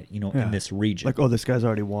fingerprint, you know, in this region. Like, oh, this guy's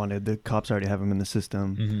already wanted, the cops already have him in the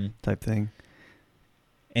system type thing.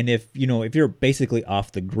 And if, you know, if you're basically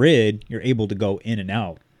off the grid, you're able to go in and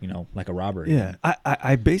out, you know, like a robber. Yeah.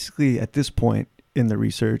 I basically, at this point in the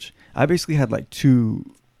research, I basically had like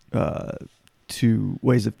two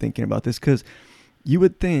ways of thinking about this, because you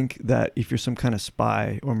would think that if you're some kind of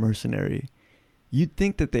spy or mercenary, you'd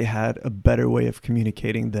think that they had a better way of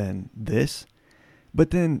communicating than this.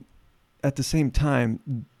 But then at the same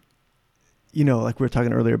time, you know, like we were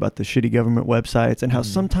talking earlier about the shitty government websites and how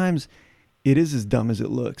sometimes it is as dumb as it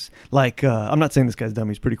looks. Like, I'm not saying this guy's dumb,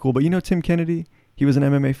 he's pretty cool, but you know Tim Kennedy? He was an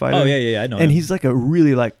MMA fighter. Oh, yeah, I know. And he's like a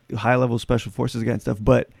really like high-level special forces guy and stuff,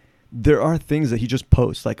 but there are things that he just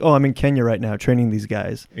posts, like, oh, I'm in Kenya right now training these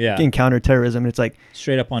guys in counterterrorism. And it's like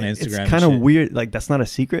straight up on Instagram. It's kind of weird. Like, that's not a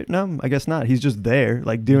secret. No, I guess not. He's just there,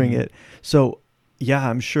 like, doing it. So, yeah,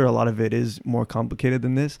 I'm sure a lot of it is more complicated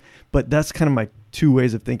than this. But that's kind of my two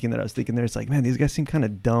ways of thinking that I was thinking there. It's like, man, these guys seem kind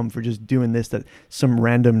of dumb for just doing this, that some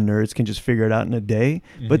random nerds can just figure it out in a day.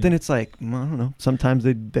 But then it's like, I don't know. Sometimes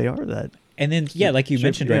they are that. And then, like you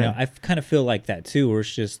mentioned right now, I kind of feel like that too, where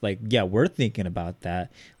it's just like, we're thinking about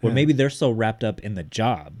that, where maybe they're so wrapped up in the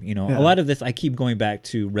job, you know. A lot of this, I keep going back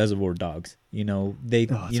to Reservoir Dogs, you know.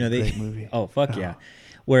 Great movie. Oh, fuck yeah.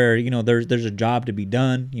 Where, you know, there's a job to be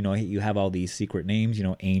done, you know, you have all these secret names, you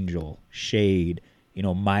know, Angel, Shade, you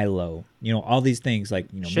know, Milo, you know, all these things, like,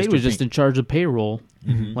 you know. Shade was just in charge of payroll.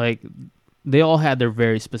 Like, they all had their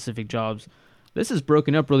very specific jobs. This is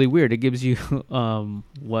broken up really weird. It gives you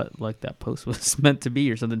what like that post was meant to be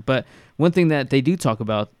or something. But one thing that they do talk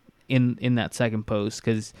about in that second post,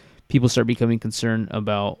 because people start becoming concerned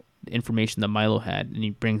about the information that Milo had, and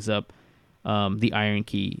he brings up the iron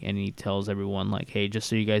key, and he tells everyone like, hey, just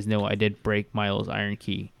so you guys know, I did break Milo's iron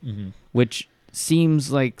key, which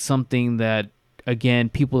seems like something that, again,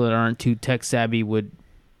 people that aren't too tech savvy would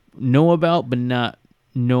know about, but not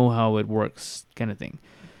know how it works, kind of thing.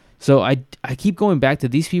 So I keep going back to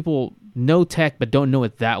these people know tech but don't know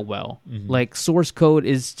it that well. Like source code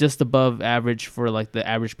is just above average for like the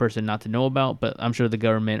average person not to know about, but I'm sure the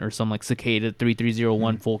government or some like Cicada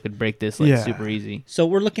 3301 full could break this like super easy. So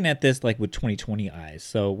we're looking at this like with 2020 eyes.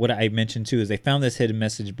 So what I mentioned too is they found this hidden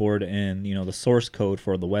message board in, you know, the source code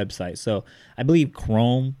for the website. So I believe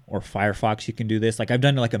Chrome or Firefox you can do this. Like I've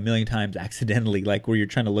done it like a million times accidentally, like where you're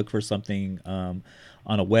trying to look for something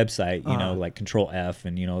on a website, you know, like Control F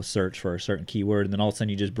and, you know, search for a certain keyword, and then all of a sudden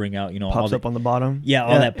you just bring out, you know, pops up on the bottom. Yeah,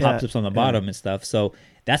 all that pops up on the bottom and stuff. So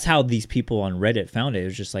that's how these people on Reddit found it. It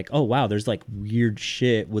was just like, oh wow, there's like weird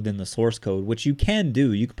shit within the source code, which you can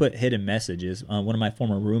do. You could put hidden messages. One of my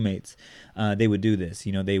former roommates, they would do this.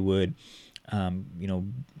 You know, they would, you know,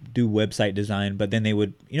 do website design, but then they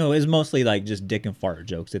would, you know, it was mostly like just dick and fart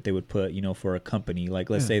jokes that they would put, you know, for a company. Like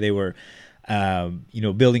let's say they were you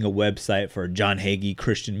know, building a website for John Hagee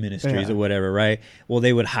Christian Ministries or whatever, right? Well,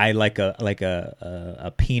 they would hide like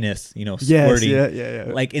a penis, you know,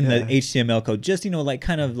 squirting, like in the HTML code, just, you know, like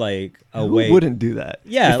kind of like a way. Who wouldn't do that?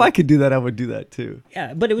 Yeah, if I could do that, I would do that too.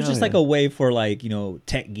 Yeah, but it was just like a way for like, you know,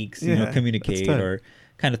 tech geeks, you know, communicate or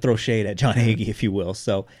kind of throw shade at John Hagee, if you will.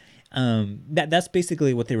 So. That's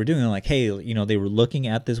basically what they were doing. Like, hey, you know, they were looking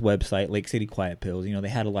at this website, Lake City Quiet Pills. You know, they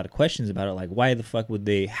had a lot of questions about it. Like, why the fuck would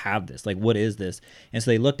they have this? Like, what is this? And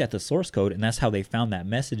so they looked at the source code, and that's how they found that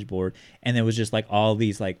message board. And there was just like all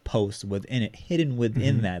these like posts within it, hidden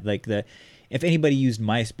within that. Like if anybody used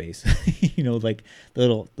MySpace, you know, like the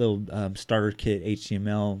little starter kit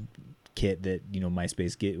HTML kit that, you know,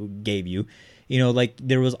 MySpace gave you, you know, like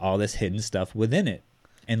there was all this hidden stuff within it.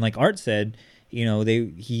 And like Art said, you know,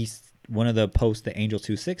 one of the posts that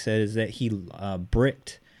Angel26 said is that he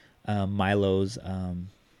bricked Milo's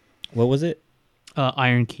what was it?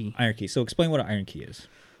 Iron Key. Iron Key. So explain what an Iron Key is.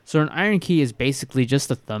 So an Iron Key is basically just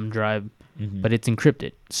a thumb drive, but it's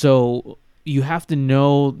encrypted. So you have to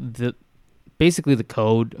know basically the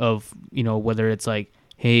code of, you know, whether it's like,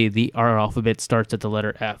 hey, our alphabet starts at the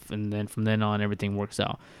letter F, and then from then on everything works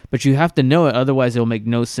out. But you have to know it, otherwise it'll make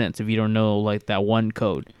no sense if you don't know like that one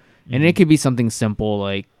code. And it could be something simple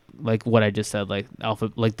like what I just said, like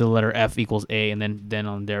alpha, like the letter F equals A, and then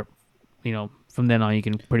on there, you know, from then on you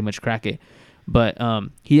can pretty much crack it. But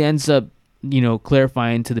he ends up, you know,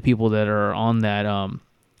 clarifying to the people that are on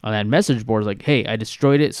that message board, like, hey, I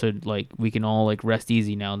destroyed it, so like we can all like rest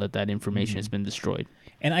easy now that information has been destroyed.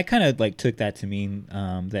 And I kind of like took that to mean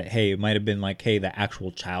that, hey, it might have been like, hey, the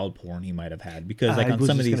actual child porn he might have had, because like on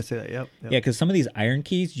some of these, gonna say that. Yep. Yeah, because some of these Iron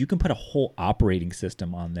Keys, you can put a whole operating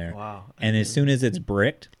system on there. Wow. And as soon as it's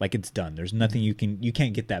bricked, like it's done. There's nothing you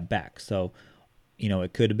can't get that back. So, you know,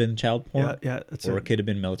 it could have been child porn, or it could have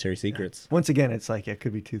been military secrets. Once again, it's like it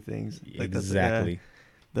could be two things. Like exactly.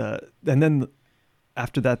 And then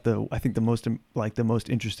after that, I think the most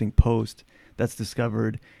interesting post that's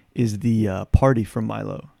discovered is the party from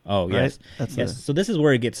Milo. Oh, right? Yes. So this is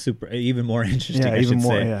where it gets even more interesting, I even should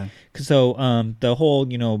more, say. Yeah. So the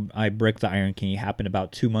whole, you know, I bricked the Iron King happened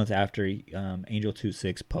about 2 months after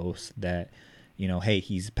Angel26 posts that, you know, hey,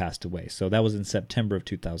 he's passed away. So that was in September of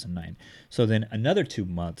 2009. So then another 2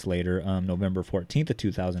 months later, November 14th of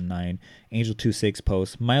 2009, Angel26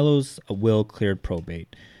 posts, Milo's will cleared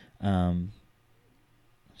probate.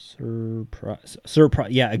 Surprise!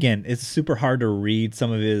 Yeah, again, it's super hard to read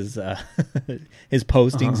some of his his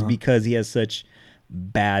postings because he has such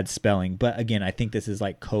bad spelling. But again, I think this is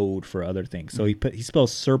like code for other things. So he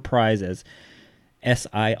spells surprise as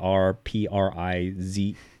SIRPRIZEL.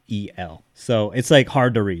 So it's like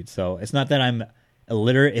hard to read. So it's not that I'm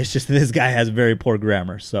illiterate. It's just that this guy has very poor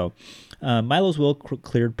grammar. So Milo's will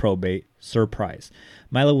cleared probate. Surprise!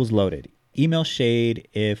 Milo was loaded. Email Shade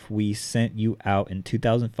if we sent you out in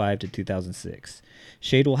 2005 to 2006.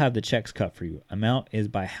 Shade will have the checks cut for you. Amount is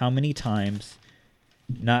by how many times,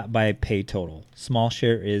 not by pay total. Small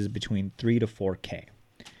share is between 3 to 4K.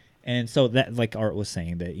 And so that, like Art was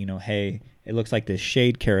saying, that, you know, hey, it looks like this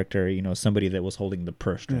Shade character, you know, somebody that was holding the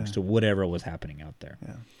purse strings to whatever was happening out there.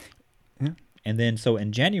 Yeah. And then, so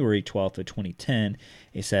in January 12th of 2010,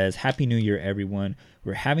 it says, Happy New Year, everyone.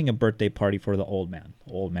 We're having a birthday party for the old man.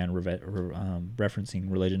 Old man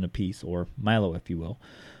referencing Religion of Peace, or Milo, if you will,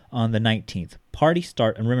 on the 19th. Party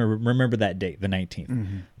start, and remember that date, the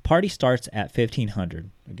 19th. Party starts at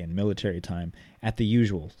 1500, again, military time, at the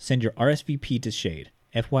usual. Send your RSVP to Shade.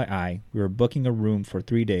 FYI, we are booking a room for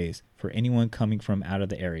 3 days for anyone coming from out of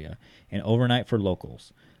the area, and overnight for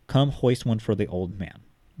locals. Come hoist one for the old man.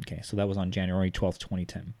 Okay, so that was on January 12th,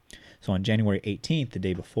 2010. So on January 18th, the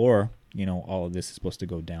day before, you know, all of this is supposed to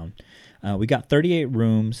go down, we got 38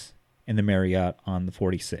 rooms in the Marriott on the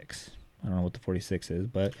 46. I don't know what the 46 is,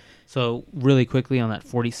 but So really quickly on that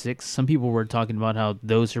 46, some people were talking about how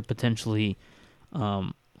those are potentially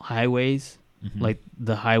highways, like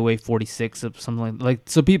the Highway 46 or something like.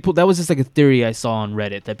 So people, that was just like a theory I saw on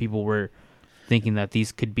Reddit that people were thinking that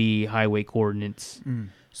these could be highway coordinates.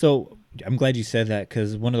 So I'm glad you said that,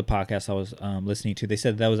 because one of the podcasts I was listening to, they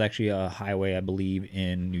said that was actually a highway, I believe,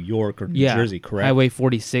 in New York or New Jersey, correct? Highway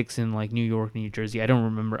 46 in like New York, New Jersey. I don't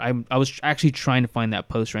remember. I was actually trying to find that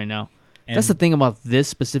post right now. And that's the thing about this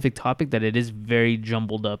specific topic, that it is very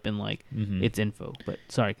jumbled up in like its info. But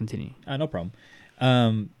sorry, continue. No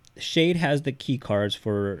problem. Shade has the key cards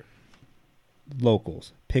for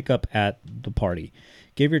locals. Pick up at the party.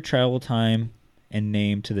 Give your travel time and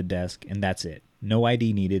name to the desk, and that's it. No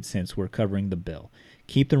ID needed since we're covering the bill.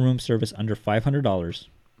 Keep the room service under $500.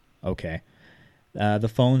 Okay.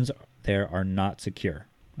 The phones there are not secure.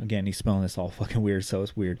 Again, he's spelling this all fucking weird, so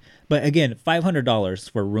it's weird. But again, $500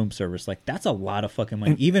 for room service, like that's a lot of fucking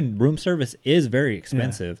money. Even room service is very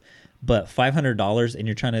expensive, but $500 and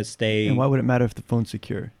you're trying to stay. And why would it matter if the phone's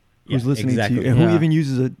secure? Who's listening exactly. to you? And who even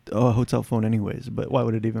uses a hotel phone anyways? But why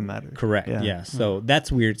would it even matter? Correct. Yeah. So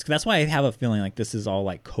that's weird. That's why I have a feeling like this is all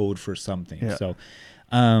like code for something. Yeah. So,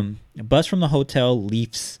 bus from the hotel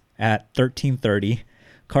leaves at 13:30.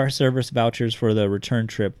 Car service vouchers for the return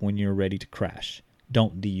trip when you're ready to crash.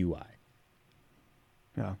 Don't DUI.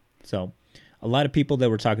 Yeah. So, a lot of people that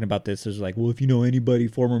were talking about this is like, well, if you know anybody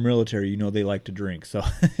former military, you know they like to drink. So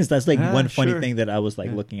that's like one funny thing that I was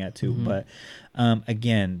like looking at too. But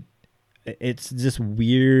again, it's just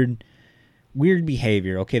weird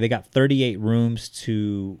behavior. Okay, they got 38 rooms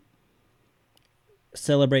to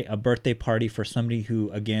celebrate a birthday party for somebody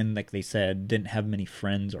who, again, like they said, didn't have many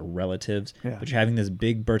friends or relatives. Yeah. But you're having this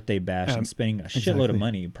big birthday bash and spending a shitload of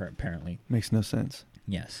money, apparently. Makes no sense.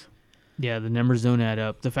 Yes. Yeah, the numbers don't add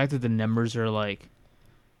up. The fact that the numbers are like,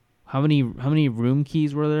 how many room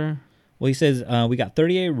keys were there? Well, he says we got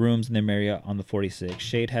 38 rooms in the Marriott on the 46.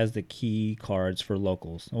 Shade has the key cards for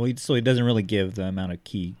locals. Well, so he doesn't really give the amount of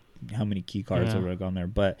how many key cards that were on there,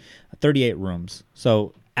 but 38 rooms.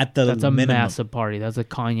 So at the that's a minimum, massive party. That's a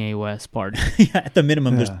Kanye West party. At the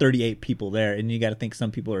minimum, there's 38 people there, and you got to think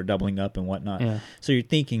some people are doubling up and whatnot. Yeah. So you're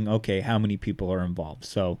thinking, okay, how many people are involved?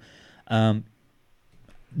 So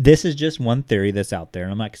this is just one theory that's out there,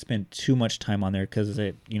 and I'm not going to spend too much time on there because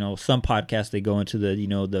some podcasts they go into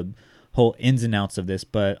the whole ins and outs of this.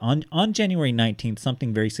 But on January 19th,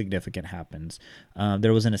 something very significant happens.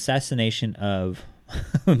 There was an assassination of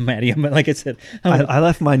Maddie. Like I said, I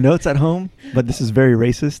left my notes at home, but this is very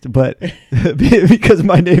racist. But because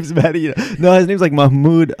my name's Maddie, no, his name's like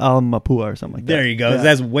Mahmoud Al Mapua or something like that. There you go. Yeah.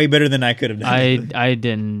 That's way better than I could have done. I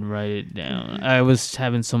didn't write it down. I was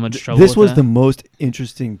having so much trouble. This with was that. the most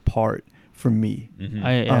interesting part for me.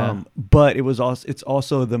 But it's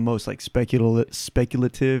also the most like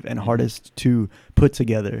speculative and hardest to put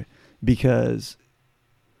together because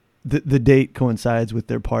the date coincides with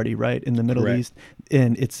their party, right, in the Middle East,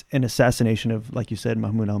 and it's an assassination of, like you said,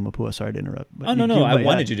 Mahmoud Al Mapua. Sorry to interrupt. But I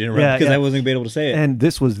wanted you to interrupt because I wasn't going to be able to say it. And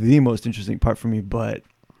this was the most interesting part for me, but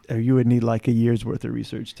you would need like a year's worth of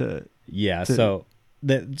research to. Yeah. So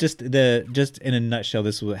just in a nutshell,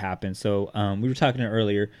 this is what happened. So we were talking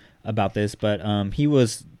earlier about this, but he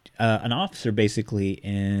was an officer basically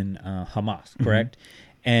in Hamas, correct?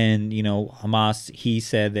 And, Hamas, he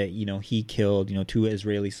said that, he killed, 2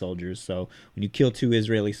 Israeli soldiers. So when you kill 2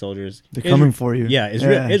 Israeli soldiers, they're coming for you. Yeah,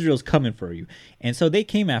 Israel's coming for you. And so they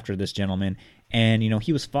came after this gentleman, and,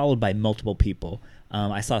 he was followed by multiple people.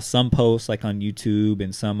 I saw some posts like on YouTube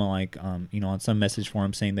and some like, on some message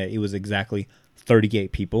forums saying that it was exactly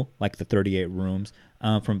 38 people, like the 38 rooms.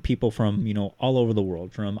 From people from, all over the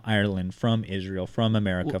world, from Ireland, from Israel, from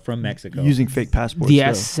America, from Mexico. Using fake passports. The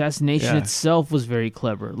assassination itself was very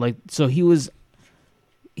clever. Like, so he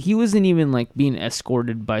wasn't even like being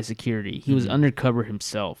escorted by security. He was undercover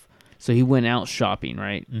himself. So he went out shopping,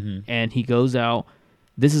 right? And he goes out.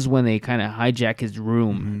 This is when they kind of hijack his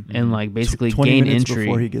room and like basically 20 gain minutes entry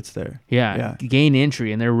before he gets there. Yeah, gain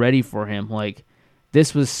entry, and they're ready for him. Like,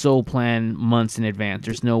 this was so planned months in advance.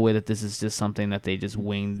 There's no way that this is just something that they just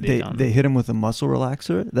winged. They hit him with a muscle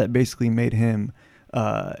relaxer that basically made him.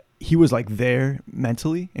 He was like there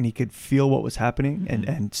mentally, and he could feel what was happening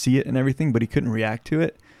and see it and everything, but he couldn't react to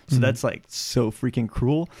it. So that's like so freaking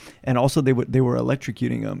cruel. And also they were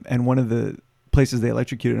electrocuting him, and one of the places they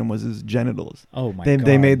electrocuted him was his genitals. Oh my God!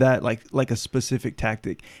 They made that like a specific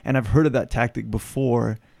tactic, and I've heard of that tactic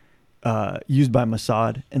before. Used by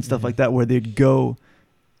Mossad and stuff like that, where they'd go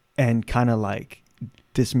and kind of like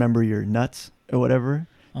dismember your nuts or whatever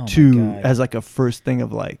as like a first thing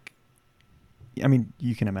of like I mean,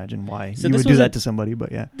 you can imagine why So you this would do that wasn't- to somebody,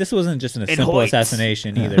 but yeah. This wasn't just a It simple hoits.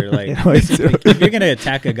 assassination either. Like, It hoits. if you're gonna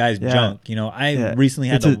attack a guy's Yeah. junk, you know, I Yeah. recently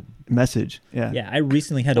had it's to. a message. Yeah. Yeah, I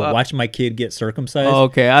recently had to Well- watch my kid get circumcised. Oh,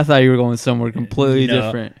 okay, I thought you were going somewhere completely No.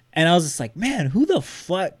 different. And I was just like, man, who the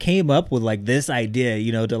fuck came up with like this idea,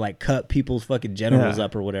 you know, to like cut people's fucking genitals Yeah.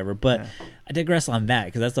 up or whatever. But Yeah. I digress on that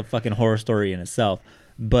because that's a fucking horror story in itself.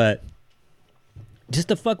 But just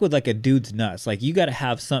to fuck with like a dude's nuts, like you got to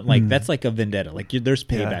have something like that's like a vendetta. Like there's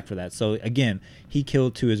payback Yeah. for that. So again, he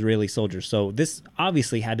killed 2 Israeli soldiers. So this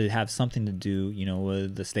obviously had to have something to do, you know,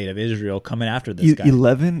 with the state of Israel coming after this guy.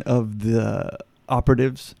 11 of the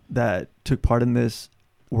operatives that took part in this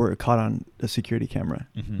were caught on a security camera.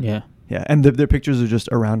 Mhm. Yeah. Yeah, and their pictures are just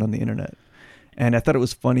around on the internet. And I thought it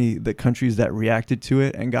was funny the countries that reacted to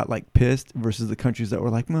it and got like pissed versus the countries that were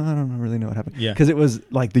like, no, I don't really know what happened. Yeah. Because it was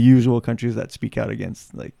like the usual countries that speak out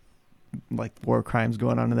against like war crimes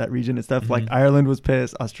going on in that region and stuff. Like Mhm. Ireland was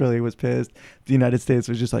pissed, Australia was pissed, the United States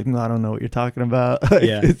was just like, no, I don't know what you're talking about.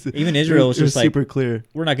 Yeah. Even Israel was just like, super clear.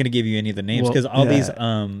 we're not going to give you any of the names Well, because all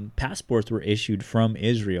yeah. these passports were issued from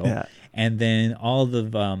Israel. Yeah. And then all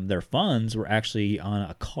of their funds were actually on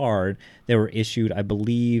a card that were issued, I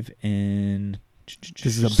believe, in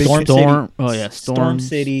This is a big Storm Storm. City. Oh yeah, Storm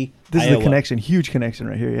City. This is Iowa. the connection, huge connection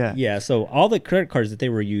right here. Yeah. Yeah, so all the credit cards that they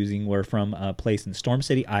were using were from a place in Storm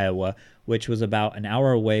City, Iowa, which was about an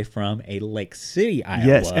hour away from a Lake City, Iowa.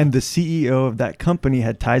 Yes, and the CEO of that company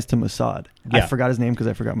had ties to Mossad. I Yeah. forgot his name because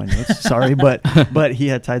I forgot my notes. Sorry, but he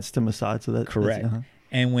had ties to Mossad, so Correct. That's,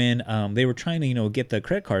 And when they were trying to, you know, get the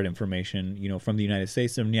credit card information, you know, from the United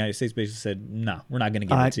States, and the United States basically said, "No, we're not going to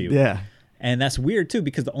give it to you." Yeah, And that's weird too,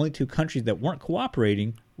 because the only 2 countries that weren't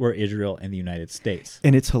cooperating were Israel and the United States.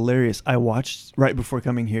 and it's hilarious. I watched right before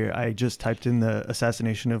coming here. I just typed in the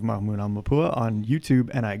assassination of Mahmoud al-Mapua on YouTube,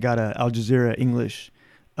 and I got a Al Jazeera English,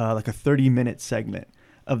 like a 30-minute segment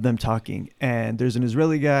of them talking. And there's an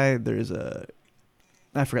Israeli guy. There's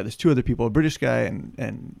there's 2 other people, a British guy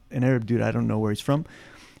and an Arab dude. I don't know where he's from.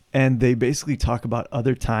 And they basically talk about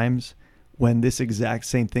other times when this exact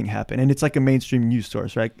same thing happened. And it's like a mainstream news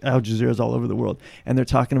source, right? Al Jazeera is all over the world. And they're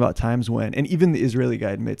talking about times when, and even the Israeli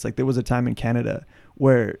guy admits, like there was a time in Canada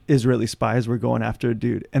where Israeli spies were going after a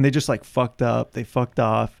dude and they just like fucked up. They fucked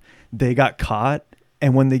off. They got caught.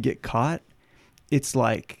 And when they get caught, it's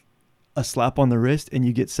like a slap on the wrist and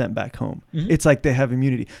you get sent back home. Mhm. It's like they have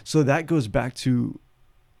immunity. So that goes back to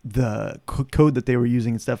the code that they were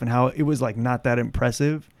using and stuff and how it was like not that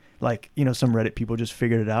impressive. Like, you know, some Reddit people just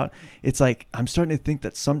figured it out. It's like, I'm starting to think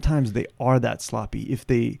that sometimes they are that sloppy if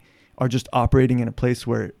they are just operating in a place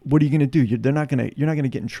where, what are you going to do? You're not going to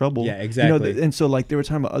get in trouble. Yeah, exactly. You know, and so like they were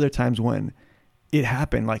talking about other times when it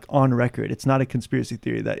happened, like on record. It's not a conspiracy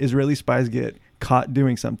theory that Israeli spies get caught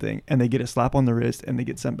doing something and they get a slap on the wrist and they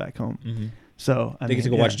get sent back home. Mm-hmm. So They get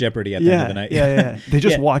to go watch Jeopardy at the end of the night. Yeah. They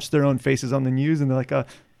just Yeah. watch their own faces on the news and they're like, oh,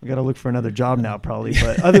 we got to look for another job now, probably.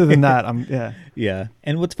 But other than that, Yeah.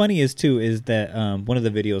 And what's funny is that one of the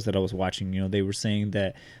videos that I was watching, you know, they were saying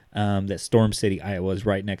that that Storm City, Iowa is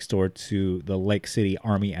right next door to the Lake City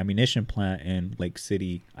Army ammunition plant in Lake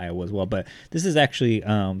City, Iowa as well. But this is actually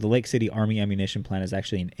the Lake City Army ammunition plant is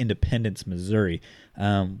actually in Independence, Missouri,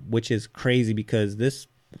 which is crazy because this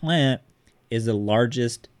plant is the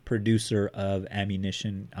largest producer of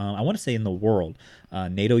ammunition, I want to say in the world.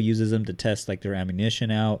 NATO uses them to test like their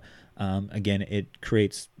ammunition out. Again, it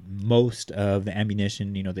creates most of the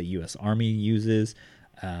ammunition, you know, that U.S. Army uses.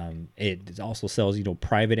 It also sells, you know,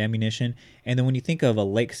 private ammunition. And then when you think of a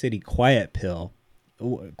Lake City quiet pill,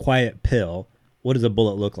 what does a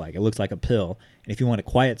bullet look like? It looks like a pill. And if you want to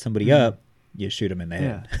quiet somebody up, you shoot them in the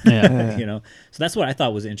head. Yeah. You know, so that's what I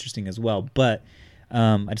thought was interesting as well. But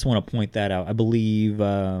I just want to point that out. I believe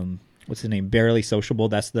what's his name? Barely Sociable.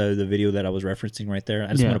 That's the video that I was referencing right there.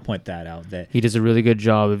 I just want to point that out. That he does a really good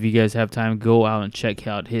job. If you guys have time, go out and check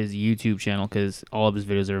out his YouTube channel because all of his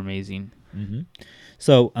videos are amazing. Mm-hmm.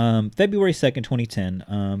 So February 2nd,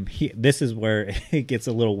 2010. This is where it gets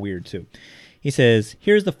a little weird too. He says,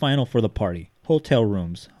 "Here's the final for the party. Hotel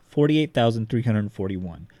rooms,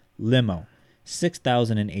 $48,341. Limo,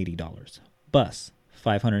 $6,080. Bus,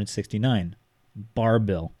 $569. Bar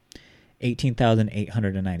bill,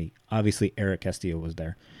 $18,890. Obviously, Eric Castillo was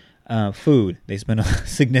there. Food, they spent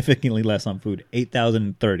significantly less on food,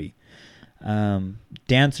 $8,030.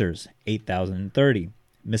 Dancers, $8,030.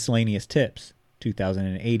 Miscellaneous tips,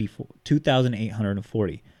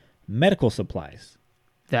 $2,840. Medical supplies."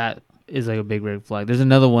 That is like a big red flag. There's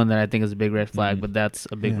another one that I think is a big red flag, but that's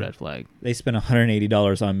a big red flag. They spent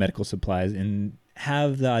 $180 on medical supplies and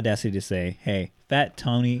have the audacity to say, "Hey, Fat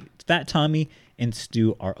Tommy and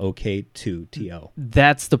Stu are okay too. T.O.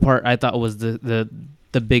 That's the part I thought was the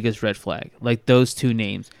biggest red flag. Like those two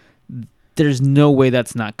names, there's no way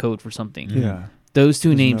that's not code for something. Yeah. Those two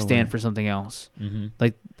There's names no stand way. for something else. Mm-hmm.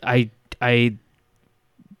 Like I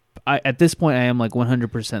at this point I am like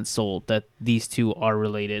 100% sold that these two are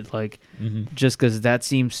related. Like just because that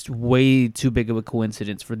seems way too big of a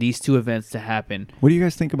coincidence for these two events to happen. What do you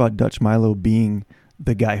guys think about Dutch Milo being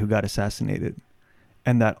the guy who got assassinated?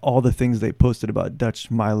 And that all the things they posted about Dutch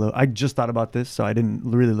Milo, I just thought about this, so I didn't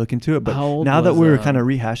really look into it. But How old now that was, we're kind of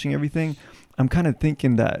rehashing everything, I'm kind of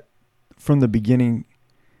thinking that from the beginning,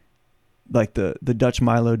 like the Dutch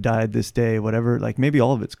Milo died this day, whatever, like maybe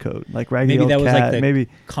all of it's code. Like Raggedy Maybe Old that was Cat, like the maybe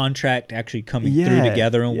contract actually coming Yeah, through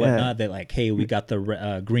together and yeah. whatnot. That like, hey, we got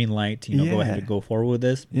the green light to go ahead Yeah. and go forward with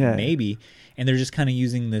this. Yeah. Maybe, and they're just kind of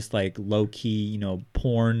using this like low key,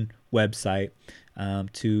 porn website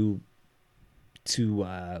to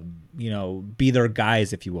be their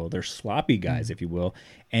guys, if you will, their sloppy guys, if you will.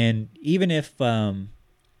 And even if the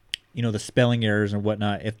spelling errors and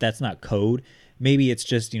whatnot, if that's not code, maybe it's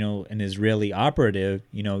just an Israeli operative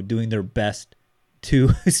doing their best to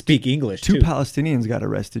speak English. two too. Palestinians got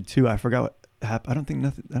arrested too. I forgot what happened. I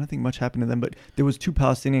don't think much happened to them, but there was two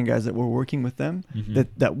Palestinian guys that were working with them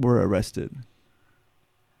that were arrested.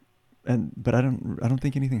 But I don't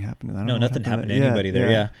think anything happened to them. I don't No, know what nothing happened to them. anybody there.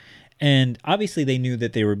 Yeah. And obviously they knew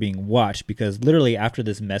that they were being watched because literally after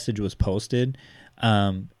this message was posted,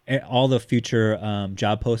 all the future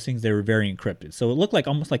job postings, they were very encrypted. So it looked like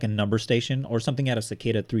almost like a number station or something out of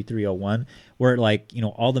Cicada 3301 where like,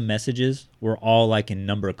 all the messages were all like in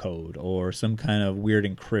number code or some kind of weird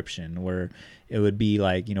encryption where it would be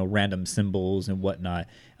like, random symbols and whatnot.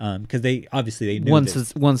 Because they knew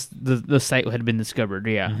once the site had been discovered.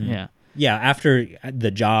 Yeah. Yeah, after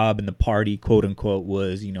the job and the party, quote unquote,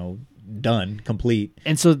 was, done, complete.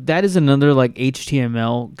 And so that is another like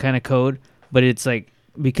HTML kind of code, but it's like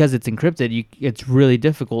because it's encrypted, it's really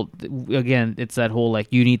difficult. Again, it's that whole like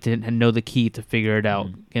you need to know the key to figure it out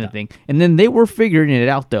kind of thing. And then they were figuring it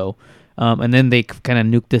out though, and then they kind of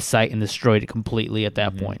nuked this site and destroyed it completely at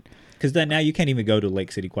that point. Because then now you can't even go to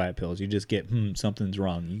Lake City Quiet Pills. You just get something's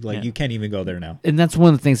wrong. You can't even go there now. And that's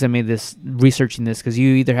one of the things that made this researching this because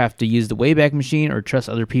you either have to use the Wayback Machine or trust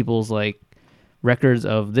other people's like records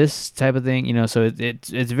of this type of thing. So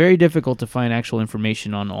it's very difficult to find actual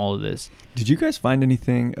information on all of this. Did you guys find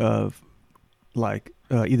anything of like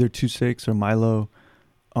either 2-6 or Milo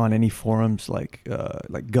on any forums like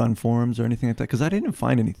gun forums or anything like that? Because I didn't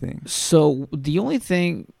find anything. So the only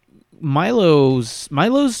thing. Milo's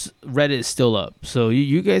Reddit is still up, so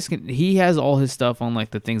you guys can. He has all his stuff on like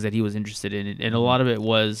the things that he was interested in, and a lot of it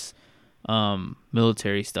was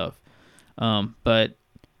military stuff. But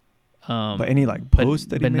any like post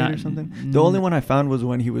that he made or something. The only one I found was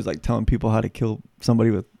when he was like telling people how to kill somebody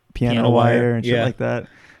with piano wire and shit like that.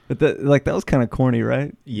 But that was kind of corny,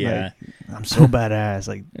 right? Yeah. Like, I'm so badass.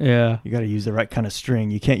 Like, yeah, you got to use the right kind of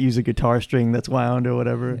string. You can't use a guitar string that's wound or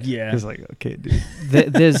whatever. Yeah. It's like, okay, dude.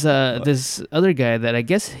 There's this other guy that I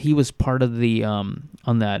guess he was part of the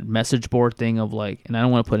on that message board thing of like, and I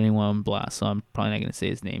don't want to put anyone on blast, so I'm probably not going to say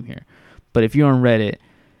his name here. But if you're on Reddit,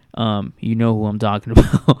 you know who I'm talking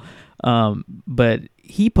about. But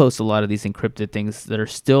he posts a lot of these encrypted things that are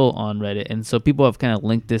still on Reddit, and so people have kind of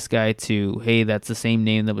linked this guy to, hey, that's the same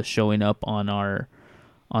name that was showing up on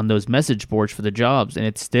those message boards for the jobs, and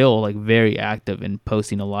it's still like very active and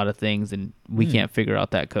posting a lot of things, and we can't figure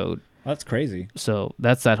out that code. That's crazy. So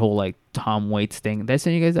that's that whole like Tom Waits thing. Did I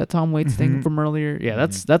send you guys that Tom Waits thing from earlier? Yeah,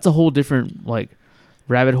 that's a whole different like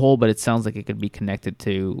rabbit hole, but it sounds like it could be connected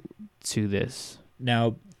to this.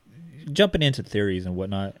 Now, jumping into theories and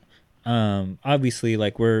whatnot. Obviously,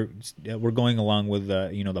 like we're going along with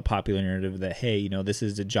the popular narrative that, hey, this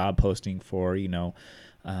is a job posting for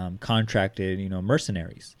contracted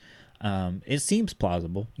mercenaries. It seems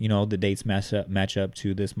plausible. The dates match up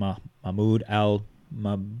to this Mahmoud Al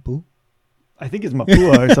Mabu. I think it's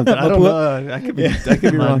Mapua or something. I don't know. I could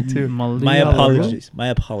be wrong too. My apologies.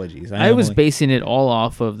 I was basing it all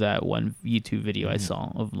off of that one YouTube video I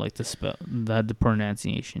saw of like the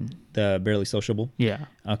pronunciation. The Barely Sociable. Yeah.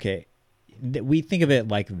 Okay. We think of it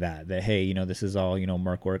like that hey, this is all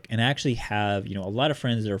merc work, and I actually have a lot of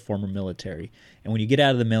friends that are former military, and when you get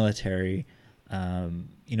out of the military,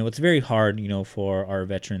 it's very hard for our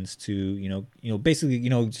veterans to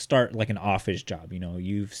basically start like an office job.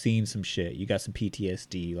 You've seen some shit, you got some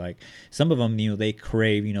PTSD, like some of them they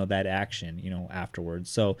crave that action afterwards.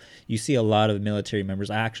 So you see a lot of military members.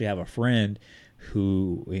 I actually have a friend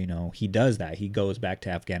who he does that. He goes back to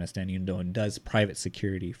Afghanistan and does private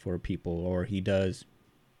security for people, or he does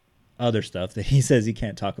other stuff that he says he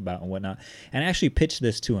can't talk about and whatnot. And I actually pitched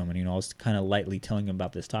this to him, and I was kind of lightly telling him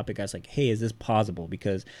about this topic. I was like, hey, is this possible?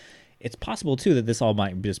 Because it's possible too that this all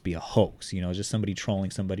might just be a hoax, just somebody trolling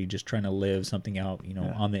somebody, just trying to live something out,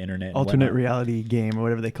 on the internet. Alternate reality game or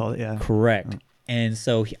whatever they call it. Yeah. Correct. And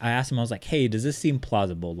so I asked him, I was like, hey, does this seem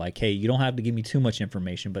plausible? Like, hey, you don't have to give me too much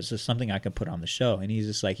information, but it's just something I could put on the show. And he's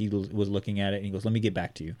just like, he was looking at it and he goes, let me get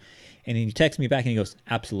back to you. And he texts me back and he goes,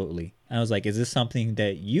 absolutely. And I was like, is this something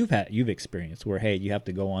that you've experienced where, hey, you have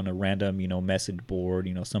to go on a random, message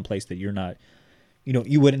board, someplace that you're not,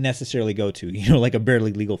 you wouldn't necessarily go to, like a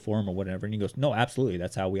barely legal forum or whatever. And he goes, no, absolutely.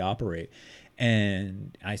 That's how we operate.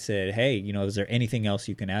 And I said, hey, is there anything else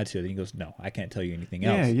you can add to it? And he goes, no, I can't tell you anything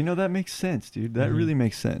else. Yeah, that makes sense, dude. That really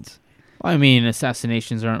makes sense. I mean,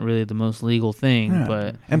 assassinations aren't really the most legal thing,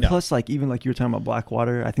 but... And plus, even like you were talking about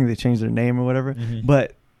Blackwater, I think they changed their name or whatever.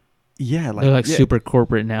 But, yeah. They're super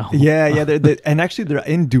corporate now. Yeah. And actually, they're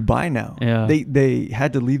in Dubai now. Yeah. They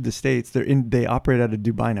had to leave the States. They operate out of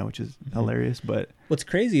Dubai now, which is hilarious, but... What's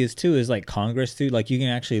crazy is Congress too, you can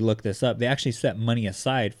actually look this up. They actually set money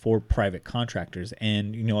aside for private contractors.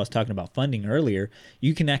 And, I was talking about funding earlier.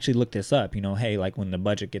 You can actually look this up, hey, when the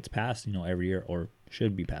budget gets passed, every year, or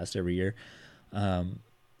should be passed every year,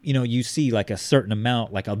 you see a certain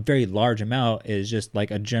amount, a very large amount is just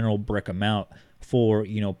a general brick amount for,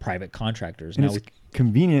 private contractors. And it's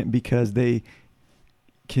convenient because they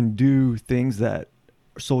can do things that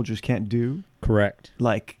soldiers can't do. Correct.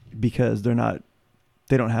 Because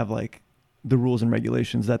they don't have the rules and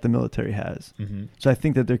regulations that the military has. So I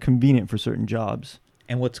think that they're convenient for certain jobs.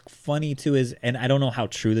 And what's funny too is, and I don't know how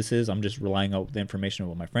true this is, I'm just relying on the information of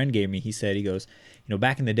what my friend gave me. He said, he goes,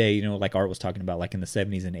 back in the day, like Art was talking about, in the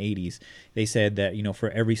 70s and 80s, they said that, for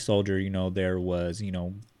every soldier, there was,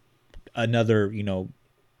 another,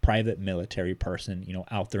 private military person,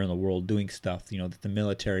 out there in the world doing stuff, that the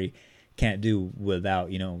military can't do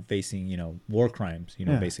without facing war crimes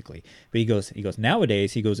basically. But he goes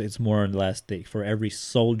nowadays it's more or less for every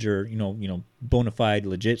soldier bona fide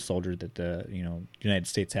legit soldier that the United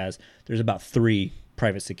States has, there's about 3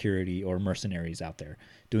 private security or mercenaries out there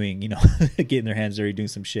doing getting their hands dirty, doing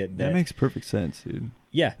some shit that makes perfect sense, dude.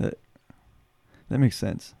 Yeah, that makes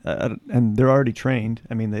sense. And they're already trained.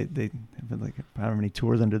 I mean, they have however many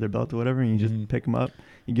tours under their belt or whatever, and you just pick them up.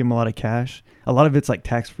 You give them a lot of cash. A lot of it's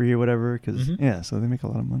tax-free or whatever, because, so they make a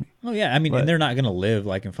lot of money. Oh, yeah. I mean, and they're not going to live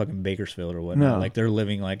in fucking Bakersfield or whatnot. No. They're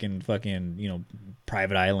living in fucking,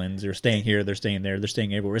 private islands. They're staying here, they're staying there, they're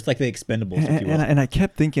staying everywhere. It's like the Expendables, if you will. And I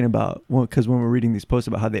kept thinking about, because when we're reading these posts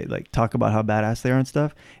about how they, talk about how badass they are and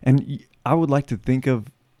stuff, and I would like to think of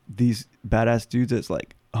these badass dudes as,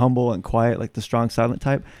 humble and quiet, the strong, silent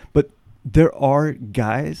type. But there are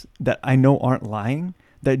guys that I know aren't lying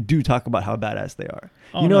that do talk about how badass they are.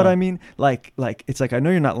 Oh, you know what I mean? It's I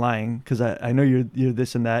know you're not lying because I know you're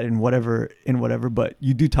this and that and whatever, but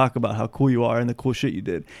you do talk about how cool you are and the cool shit you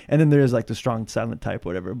did. And then there's the strong, silent type,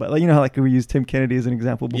 whatever. But how we used Tim Kennedy as an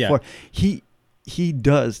example before. Yeah. He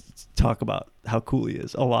does talk about how cool he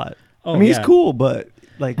is a lot. Oh, I mean, he's cool, but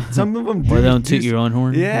some of them do. Or don't toot your own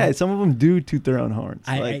horn. Yeah, some of them do toot their own horns.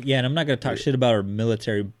 And I'm not going to talk shit about our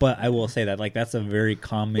military, but I will say that that's a very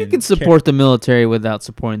common. You can support the military without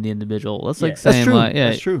supporting the individual. That's saying that's true.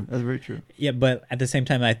 That's true. That's very true. Yeah, but at the same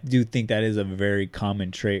time, I do think that is a very common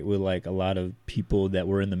trait with a lot of people that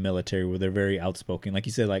were in the military, where they're very outspoken. Like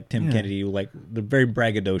you said, Tim Kennedy, they're very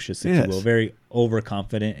braggadocious, if you will, very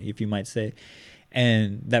overconfident, if you might say.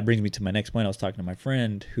 And that brings me to my next point. I was talking to my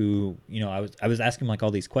friend who, I was asking him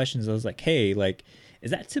all these questions. I was like, hey,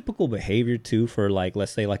 is that typical behavior too for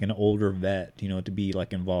let's say an older vet, to be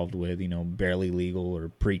involved with, barely legal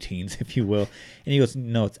or preteens, if you will. And he goes,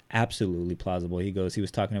 no, it's absolutely plausible. He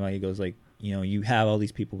was talking about, you have all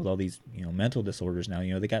these people with all these, mental disorders now,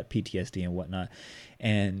 they got PTSD and whatnot.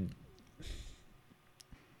 And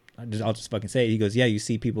I'll just fucking say it. He goes, yeah, you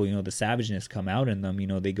see people, the savageness come out in them.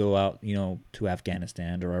 They go out, to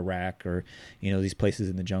Afghanistan or Iraq or, these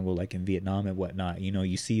places in the jungle, in Vietnam and whatnot.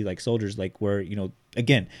 You see soldiers where,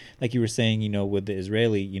 again, like you were saying, with the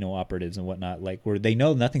Israeli, operatives and whatnot, where they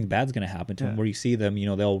know nothing bad's going to happen to them, where you see them,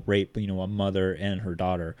 they'll rape, a mother and her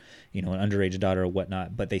daughter, an underage daughter or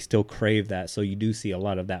whatnot, but they still crave that. So you do see a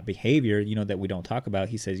lot of that behavior, that we don't talk about.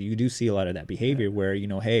 He says you do see a lot of that behavior where,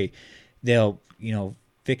 hey, they'll,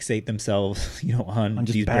 fixate themselves, on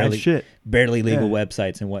just these barely legal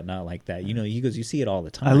websites and whatnot like that. He goes, you see it all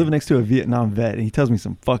the time. I live next to a Vietnam vet, and he tells me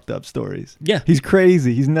some fucked up stories. Yeah, he's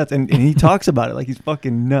crazy. He's nuts, and he talks about it like he's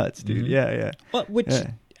fucking nuts, dude. Mm-hmm. Yeah. Well,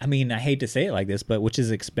 I mean, I hate to say it like this, but which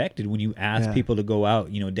is expected when you ask people to go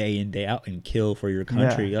out, day in, day out and kill for your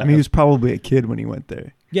country. Yeah. I mean, he was probably a kid when he went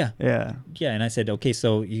there. Yeah. Yeah. Yeah. And I said, okay,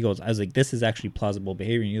 so he goes, I was like, this is actually plausible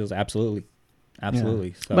behavior. And he goes, absolutely.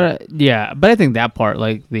 Absolutely. So. But I think that part,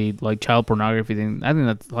 like the child pornography thing, I think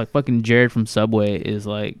that's like fucking Jared from Subway is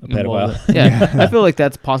like a pedophile. Yeah, I feel like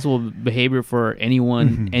that's possible behavior for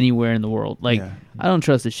anyone anywhere in the world. Like I don't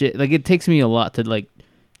trust the shit. Like it takes me a lot to like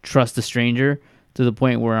trust a stranger to the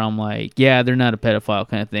point where I'm like, yeah, they're not a pedophile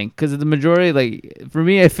kind of thing. Because the majority, like for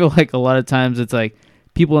me, I feel like a lot of times it's like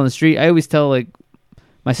people on the street. I always tell like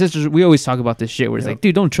my sisters, we always talk about this shit where it's like,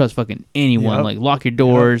 dude, don't trust fucking anyone. Like, lock your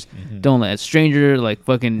doors. Don't let a stranger, like,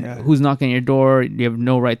 fucking, who's knocking on your door. You have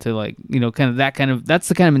no right to, like, you know, kind of that kind of, that's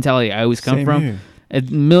the kind of mentality I always come from.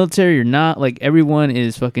 At military, you're not, like, everyone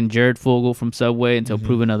is fucking Jared Fogle from Subway until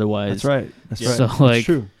proven otherwise. That's right. That's right. So, like, it's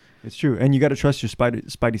true. It's true. And you got to trust your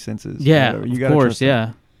spidey senses. Yeah, you of course,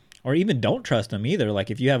 yeah. Or even don't trust them either.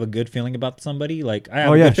 Like, if you have a good feeling about somebody, like, I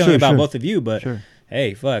have a good feeling about both of you, but...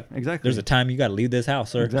 Hey, fuck. Exactly. There's a time you got to leave this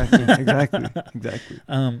house, sir. Exactly.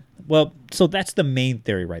 Well, so that's the main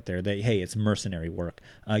theory right there. That hey, it's mercenary work.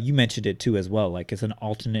 You mentioned it too as well. Like it's an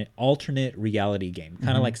alternate reality game,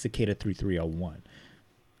 kind of like Cicada 3301.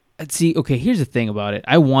 See, okay, here's the thing about it.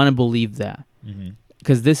 I want to believe that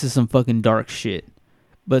because this is some fucking dark shit.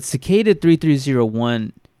 But Cicada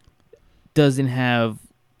 3301 doesn't have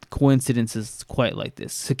coincidences quite like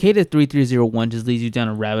this. Cicada 3301 just leads you down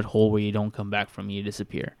a rabbit hole where you don't come back from, you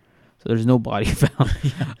disappear. So there's no body found.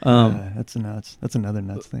 That's nuts. That's another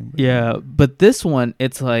nuts thing. But this one,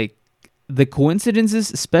 it's like the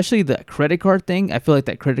coincidences, especially the credit card thing. I feel like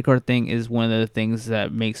that credit card thing is one of the things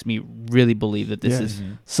that makes me really believe that this is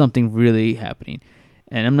something really happening.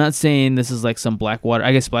 And I'm not saying this is like some Blackwater.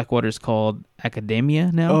 I guess Blackwater is called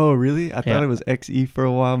Academia now. Oh, really? I thought it was XE for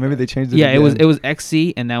a while. Maybe they changed it. Yeah, again. it was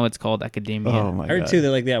XC, and now it's called Academia. Oh my I heard too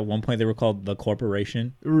that like at one point they were called the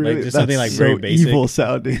Corporation. Really? Like just That's something like so very basic. evil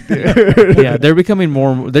sounding. Yeah, they're becoming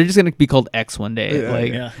more. They're just gonna be called X one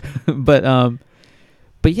day. But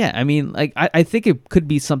yeah, I mean, like I think it could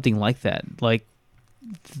be something like that. Like.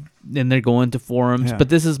 And they're going to forums, but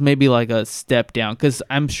this is maybe like a step down because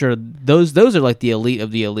I'm sure those are like the elite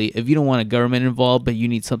of the elite. If you don't want a government involved, but you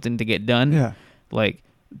need something to get done, like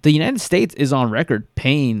the United States is on record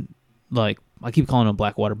paying, like I keep calling them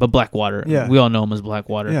Blackwater, but Blackwater, we all know them as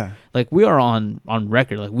Blackwater. Yeah. Like we are on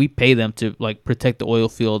record, like we pay them to like protect the oil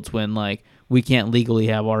fields when like we can't legally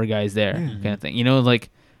have our guys there, kind of thing. You know,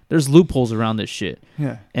 like there's loopholes around this shit.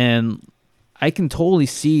 Yeah, and I can totally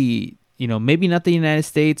see. You know, maybe not the United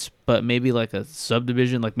States, but maybe like a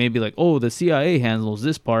subdivision, like maybe like, oh, the CIA handles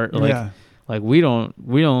this part. Like we don't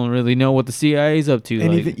really know what the CIA is up to. And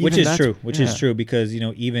like, even which is true. Which is true because, you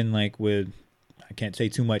know, even like with, I can't say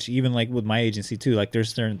too much, even like with my agency too, like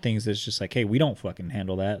there's certain things that's just like, hey, we don't fucking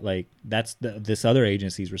handle that. Like that's this other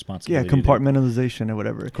agency's responsibility. Yeah, compartmentalization or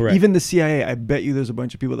whatever. Correct. Even the CIA, I bet you there's a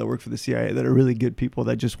bunch of people that work for the CIA that are really good people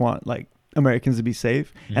that just want like Americans to be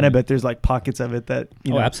safe, and I bet there's like pockets of it that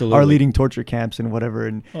you know absolutely. are leading torture camps and whatever.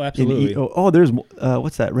 And absolutely. There's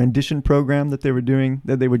what's that rendition program that they were doing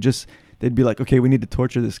that they'd be like, okay, we need to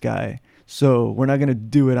torture this guy, so we're not gonna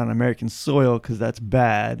do it on American soil because that's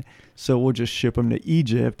bad. So we'll just ship him to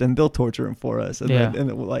Egypt and they'll torture him for us. And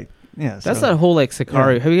then we'll like. Yeah, that's that whole like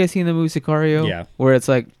Sicario. Yeah. Have you guys seen the movie Sicario? Yeah. Where it's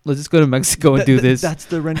like, let's just go to Mexico and do this. That's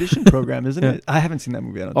the rendition program, isn't it? I haven't seen that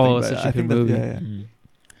movie. I don't think. It's such a good movie.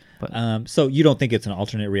 But, so you don't think it's an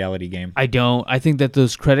alternate reality game? I don't. I think that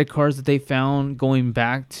those credit cards that they found going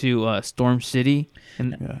back to Storm City,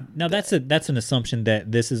 and now that's an assumption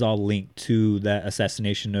that this is all linked to that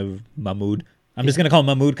assassination of Mahmoud. I'm just gonna call him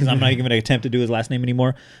Mahmoud because I'm not even gonna attempt to do his last name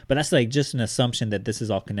anymore. But that's like just an assumption that this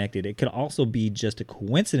is all connected. It could also be just a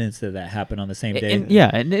coincidence that happened on the same day.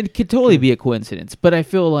 And it could totally be a coincidence. But I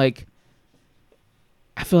feel like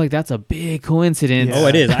that's a big coincidence. Yeah. Oh,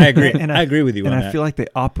 it is. I agree. I agree with you on that. And I feel like they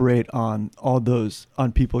operate on all those,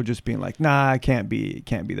 on people just being like, nah, it can't be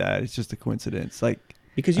that. It's just a coincidence. Like,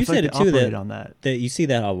 because you said it too that you see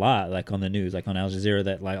that a lot, like on the news, like on Al Jazeera,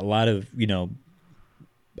 that like a lot of,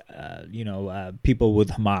 people with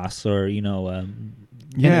Hamas or,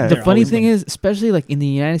 the funny thing is, especially like in the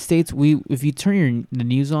United States, if you turn the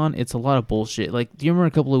news on, it's a lot of bullshit. Like, do you remember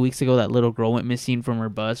a couple of weeks ago that little girl went missing from her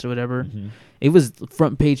bus or whatever? Mm-hmm. It was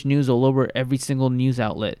front page news all over every single news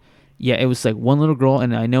outlet. Yeah, it was like one little girl,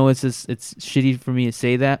 and I know it's shitty for me to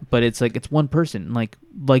say that, but it's like it's one person. Like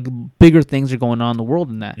bigger things are going on in the world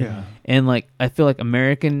than that. Yeah. And like I feel like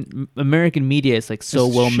American media is like so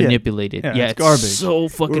well manipulated. Yeah, it's garbage. So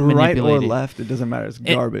fucking right manipulated. Right or left, it doesn't matter. It's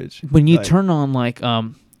garbage. When you turn on like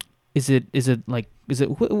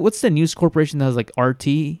what's the news corporation that has like RT?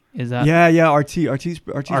 Is that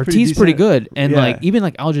RT's pretty good. And like even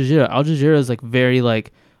like Al Jazeera is like very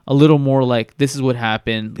like, a little more like this is what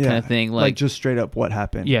happened kind of thing. Like just straight up what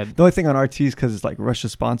happened. Yeah. The only thing on RT is because it's like Russia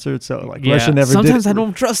sponsored, so like Yeah. Russia never. Sometimes did, I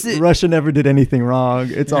don't trust it. Russia never did anything wrong.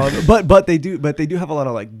 It's all, but they do have a lot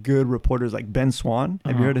of like good reporters, like Ben Swan.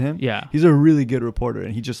 Have you heard of him? Yeah. He's a really good reporter,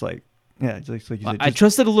 and he just like. Yeah, just like you said. I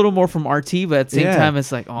trusted a little more from RT, but at the same time,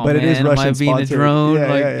 it's like, oh, but man, it is am I Russian being a sponsored. drone?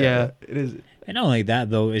 Yeah. It is. And not only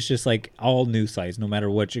that, though, it's just like all news sites, no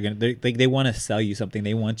matter what you're going to, they want to sell you something.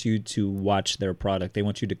 They want you to watch their product. They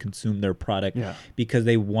want you to consume their product because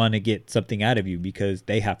they want to get something out of you because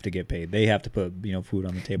they have to get paid. They have to put, food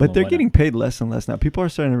on the table. But they're getting paid less and less now. People are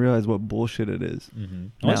starting to realize what bullshit it is.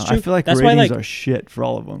 Mm-hmm. Now, I feel like that's ratings are shit for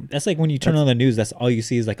all of them. That's like when you turn on the news, that's all you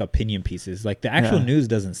see is like opinion pieces. Like the actual news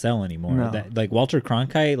doesn't sell anymore. No. Like Walter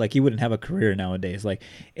Cronkite, like he wouldn't have a career nowadays. Like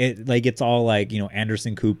it's all like,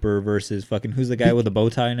 Anderson Cooper versus fucking, who's the guy with the bow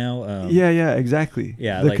tie now? Yeah, exactly.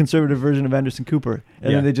 Yeah, the conservative version of Anderson Cooper,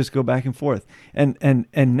 and then they just go back and forth. And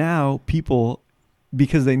now people,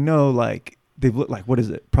 because they know, like they've looked like, what is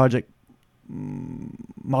it, Project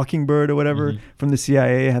Mockingbird or whatever from the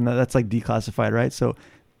CIA, and that's like declassified, right? So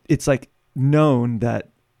it's like known that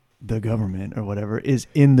the government or whatever is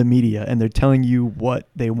in the media, and they're telling you what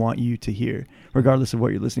they want you to hear, regardless of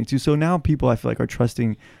what you're listening to. So now people, I feel like, are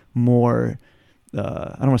trusting more.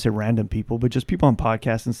 I don't want to say random people, but just people on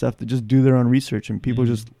podcasts and stuff that just do their own research, and people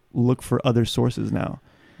just look for other sources now.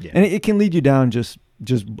 Yeah. And it can lead you down just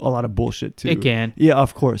a lot of bullshit too. It can. Yeah,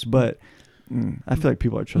 of course. But I feel like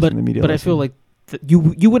people are trusting the media. But I feel like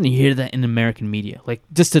you wouldn't hear that in American media. Like,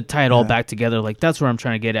 just to tie it all back together, like that's where I'm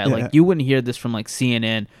trying to get at. Yeah. Like, you wouldn't hear this from like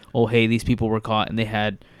CNN. Oh, hey, these people were caught and they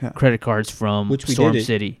had credit cards from Storm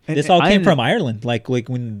City. This all came from Ireland. Like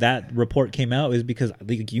when that report came out, it was because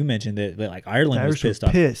like you mentioned that like Ireland was pissed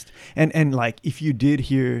off. And like if you did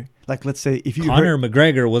hear, like let's say if you Conor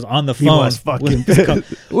McGregor was on the phone. He was fucking pissed.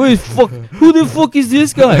 Who the fuck is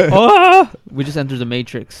this guy? We just entered the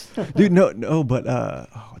Matrix. Dude, no, but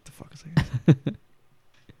what the fuck is that?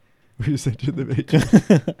 We just entered the Matrix.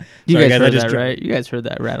 You guys heard that, right? You guys heard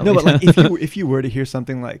that rattle. No, but like if you were to hear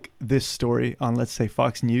something like this story on, let's say,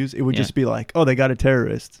 Fox News, it would just be like, oh, they got a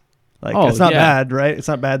terrorist. Like, it's not bad, right? It's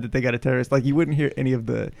not bad that they got a terrorist. Like, you wouldn't hear any of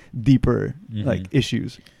the deeper like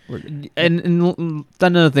issues. And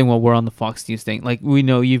another thing, while we're on the Fox News thing, like we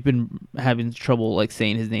know you've been having trouble like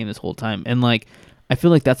saying his name this whole time, and like I feel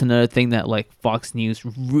like that's another thing that like Fox News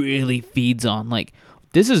really feeds on. Like,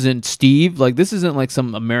 this isn't Steve. Like, this isn't like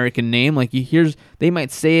some American name. Like, they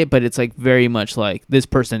might say it, but it's like very much like this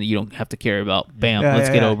person that you don't have to care about. Bam, let's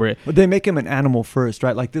get over it. But they make him an animal first,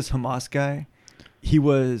 right? Like this Hamas guy,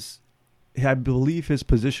 I believe his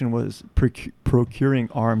position was procuring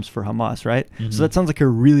arms for Hamas, right? So that sounds like a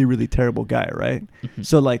really, really terrible guy, right?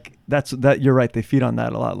 So like you're right. They feed on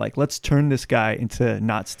that a lot. Like, let's turn this guy into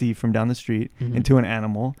not Steve from down the street, into an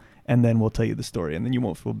animal. And then we'll tell you the story, and then you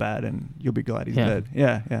won't feel bad, and you'll be glad he's dead.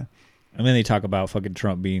 Yeah. And then they talk about fucking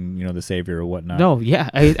Trump being, the savior or whatnot. No, yeah,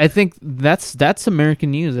 I think that's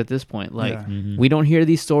American news at this point. Like, we don't hear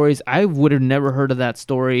these stories. I would have never heard of that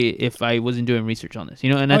story if I wasn't doing research on this.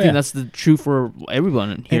 And I think that's the true for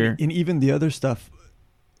everyone here. And even the other stuff.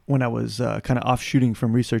 When I was kind of off shooting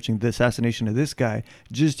from researching the assassination of this guy,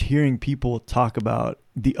 just hearing people talk about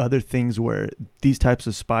the other things where these types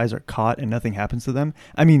of spies are caught and nothing happens to them.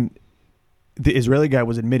 I mean, the Israeli guy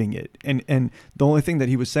was admitting it. And the only thing that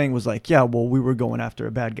he was saying was like, yeah, well, we were going after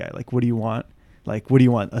a bad guy. Like, what do you want? Like, what do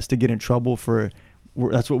you want? Us to get in trouble for?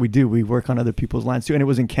 That's what we do. We work on other people's lands too. And it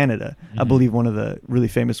was in Canada, I believe, one of the really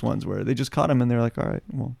famous ones where they just caught him and they're like, all right,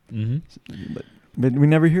 well, but we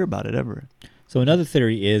never hear about it ever. So another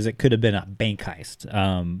theory is it could have been a bank heist.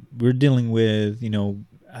 We're dealing with,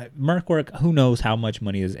 Merc work. Who knows how much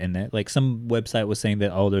money is in it? Like some website was saying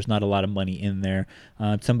that, there's not a lot of money in there.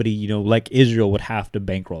 Somebody, like Israel would have to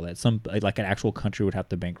bankroll it. Like an actual country would have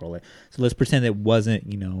to bankroll it. So let's pretend it wasn't,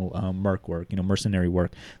 merc work, mercenary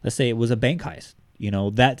work. Let's say it was a bank heist.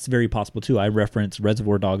 That's very possible too. I referenced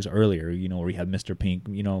Reservoir Dogs earlier, where you have Mr. Pink,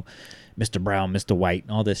 Mr. Brown, Mr. White,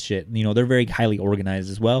 and all this shit. They're very highly organized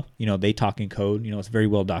as well. They talk in code. It's very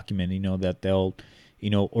well documented, that they'll,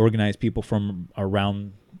 organize people from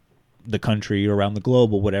around the country, around the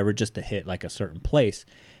globe or whatever, just to hit like a certain place.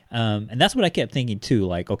 And that's what I kept thinking too.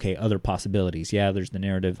 Like, okay, other possibilities. Yeah, there's the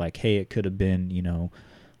narrative like, hey, it could have been,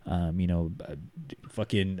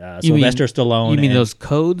 fucking Sylvester Stallone. You mean those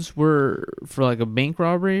codes were for like a bank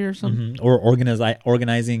robbery or something? Or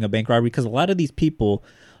organizing a bank robbery? Because a lot of these people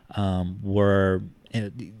were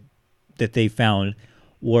that they found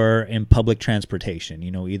were in public transportation.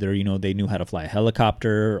 Either they knew how to fly a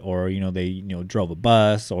helicopter, or they drove a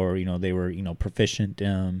bus, or they were proficient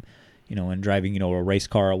in driving a race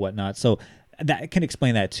car or whatnot. So that can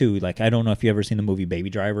explain that too. Like, I don't know if you ever seen the movie Baby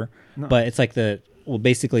Driver, but it's like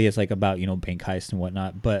basically it's like about, bank heist and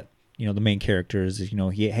whatnot. But, the main character is,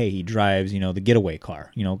 he drives, the getaway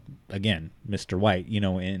car, again, Mr. White,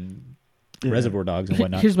 in Reservoir Dogs and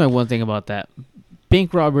whatnot. Here's my one thing about that.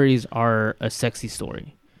 Bank robberies are a sexy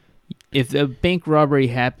story. If a bank robbery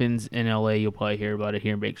happens in LA, you'll probably hear about it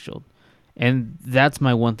here in Bakersfield. And that's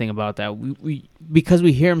my one thing about that. We because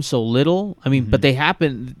we hear them so little. I mean, but they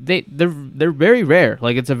happen. They're very rare.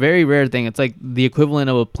 Like, it's a very rare thing. It's like the equivalent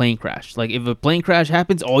of a plane crash. Like, if a plane crash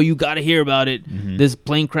happens, all you got to hear about it. This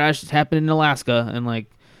plane crash happened in Alaska, and like,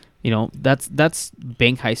 that's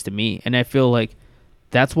bank heist to me. And I feel like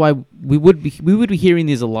that's why we would be hearing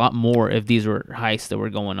these a lot more if these were heists that were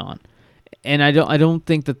going on. And I don't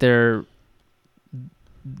think that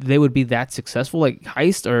they would be that successful. Like,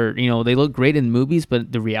 heist, or they look great in movies,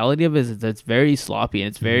 but the reality of it is that it's very sloppy and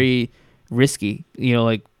it's very risky.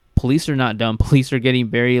 Like, police are not dumb. Police are getting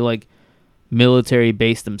very like military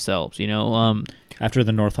based themselves. After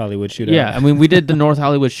the North Hollywood shootout. Yeah, I mean, we did the North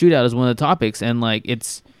Hollywood shootout as one of the topics, and like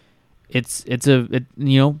it's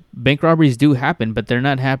bank robberies do happen, but they're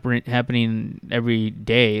not happening every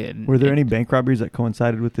day. Were there any bank robberies that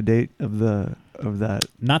coincided with the date of that?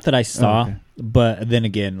 Not that I saw. Oh, okay. But then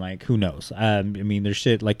again, like, who knows? I mean, there's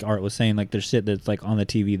shit, like Art was saying, like, there's shit that's like on the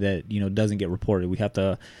TV that doesn't get reported. We have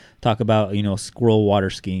to talk about squirrel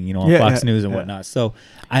water skiing, on Fox News and whatnot. So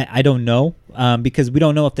I don't know, because we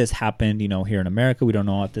don't know if this happened, here in America. We don't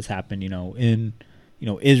know if this happened, in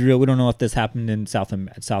Israel. We don't know if this happened in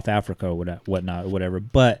South Africa or whatnot, or whatever.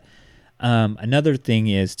 But another thing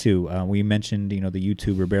is too, we mentioned the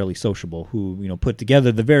YouTuber Barely Sociable, who put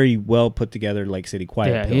together the very well put together Lake City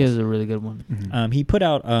Quiet Pills. He is a really good one. He put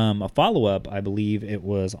out a follow up, I believe it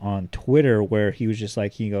was on Twitter, where he was just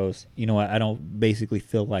like, he goes, I don't basically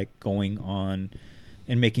feel like going on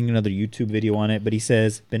and making another YouTube video on it, but he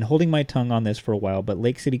says, been holding my tongue on this for a while, but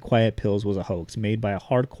Lake City Quiet Pills was a hoax made by a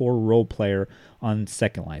hardcore role player on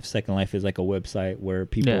Second Life. Second Life is like a website where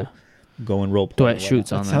people go and role play. Dwight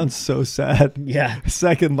shoots on that. Sounds so sad. Yeah.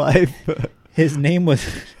 Second Life. His name was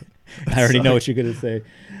I already know what you're gonna say.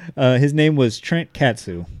 His name was Trent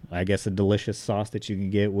Katsu. I guess a delicious sauce that you can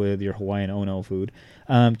get with your Hawaiian Ono food.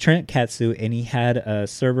 Trent Katsu, and he had a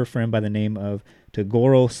server friend by the name of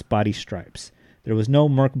Tagoro Spotty Stripes. There was no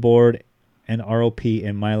Merc board, and ROP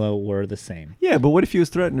and Milo were the same. Yeah, but what if he was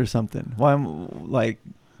threatened or something? Why,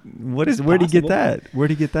 where'd he get that? Where'd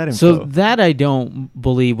he get that info? So that I don't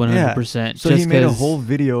believe 100%. Yeah. So he made a whole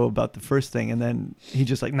video about the first thing, and then he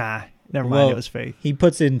just like, nah, never mind, it was fake. He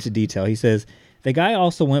puts it into detail. He says, the guy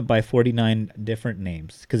also went by 49 different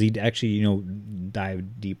names, because he actually,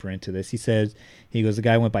 dived deeper into this. He goes, the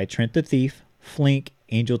guy went by Trent the Thief, Flink,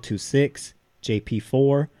 Angel26,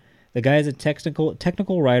 JP4. The guy is a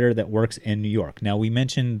technical writer that works in New York. Now, we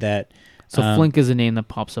mentioned that... So Flink is a name that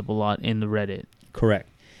pops up a lot in the Reddit. Correct.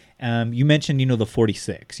 You mentioned, the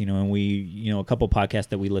 46, and we, a couple podcasts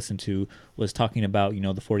that we listened to was talking about,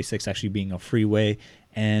 the 46 actually being a freeway.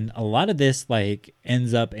 And a lot of this, like,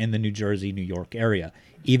 ends up in the New Jersey, New York area.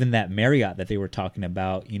 Even that Marriott that they were talking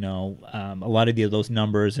about, a lot of those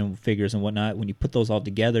numbers and figures and whatnot, when you put those all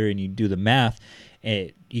together and you do the math,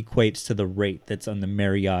 it equates to the rate that's on the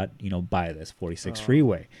Marriott, by this 46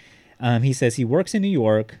 freeway. He says he works in New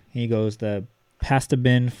York. He goes, the pasta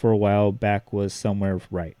bin for a while back was somewhere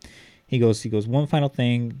right. He goes, one final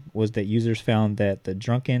thing was that users found that the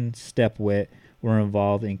drunken stepwit were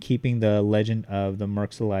involved in keeping the legend of the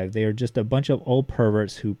Mercs alive. They are just a bunch of old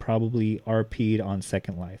perverts who probably RP'd on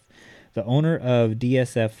Second Life. The owner of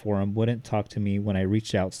DSF Forum wouldn't talk to me when I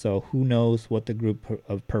reached out, so who knows what the group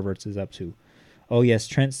of perverts is up to. Oh, yes,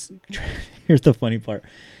 here's the funny part.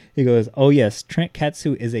 He goes, oh, yes, Trent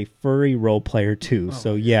Katsu is a furry role player, too. Oh,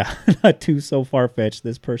 so, yeah, not too so far-fetched.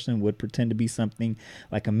 This person would pretend to be something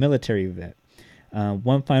like a military vet.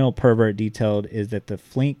 One final pervert detailed is that the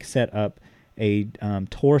Flink set up a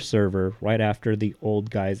Tor server right after the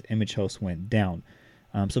old guy's image host went down.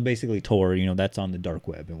 So basically Tor, that's on the dark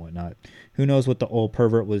web and whatnot. Who knows what the old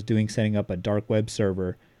pervert was doing setting up a dark web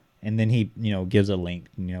server. And then he, gives a link,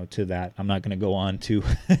 to that. I'm not going to go on to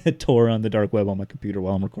Tor on the dark web on my computer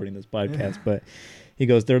while I'm recording this podcast. But he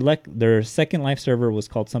goes, their Second Life server was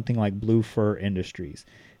called something like Blue Fur Industries.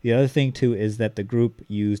 The other thing, too, is that the group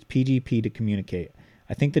used PGP to communicate.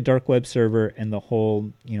 I think the dark web server and the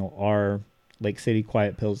whole, our Lake City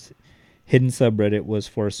Quiet Pills hidden subreddit was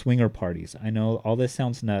for swinger parties. I know all this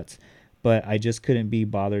sounds nuts, but I just couldn't be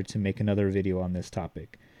bothered to make another video on this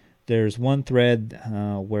topic. There's one thread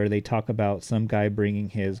where they talk about some guy bringing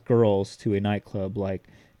his girls to a nightclub like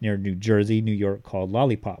near New Jersey, New York called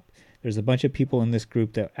Lollipop. There's a bunch of people in this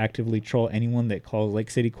group that actively troll anyone that calls Lake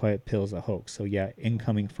City Quiet Pills a hoax. So yeah,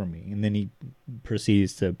 incoming from me. And then he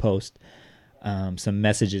proceeds to post some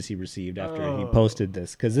messages he received after he posted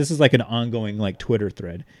this, because this is like an ongoing like Twitter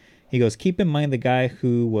thread. He goes, keep in mind the guy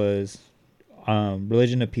who was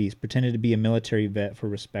Religion of Peace pretended to be a military vet for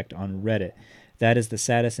respect on Reddit. That is the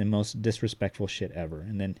saddest and most disrespectful shit ever.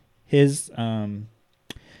 And then his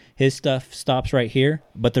stuff stops right here,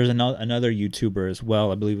 but there's another YouTuber as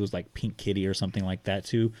well. I believe it was like Pink Kitty or something like that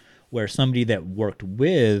too, where somebody that worked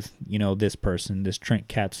with, this person, this Trent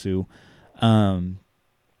Katsu,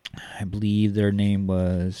 I believe their name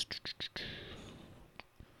was,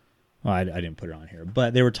 I didn't put it on here,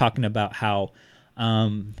 but they were talking about how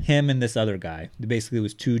him and this other guy, basically it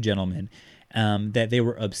was two gentlemen, that they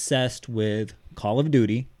were obsessed with Call of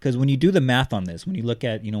Duty. Because when you do the math on this, when you look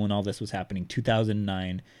at, when all this was happening,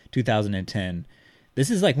 2009, 2010, this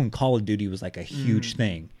is like when Call of Duty was like a huge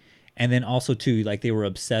thing. And then also too, like they were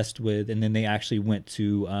obsessed with, and then they actually went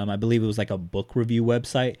to, I believe it was like a book review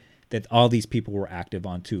website that all these people were active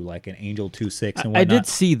on too, like an Angel 26 and whatnot. I did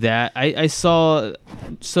see that. I saw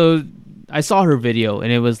her video, and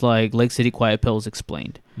it was like Lake City Quiet Pills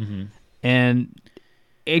explained. Mm-hmm. And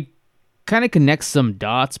it kind of connects some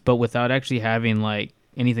dots, but without actually having like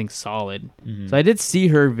anything solid. Mm-hmm. So I did see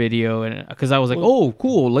her video, and because I was like, oh,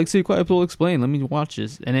 cool, Lake City Quiet Pills explained. Let me watch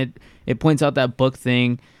this. And it points out that book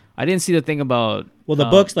thing. I didn't see the thing about... Well, the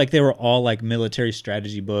books, like, they were all, like, military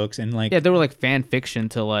strategy books, and, like... Yeah, they were, like, fan fiction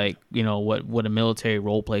to, like, what a military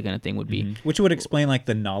role play kind of thing would be. Mm-hmm. Which would explain, like,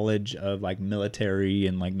 the knowledge of, like, military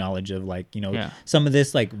and, like, knowledge of, like, some of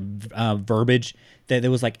this, like, verbiage that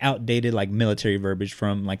was, like, outdated, like, military verbiage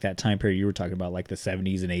from, like, that time period you were talking about, like, the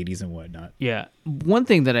 70s and 80s and whatnot. Yeah. One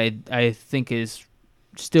thing that I think is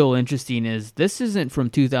still interesting is this isn't from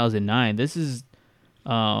 2009. This is...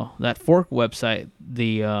 that Fork website,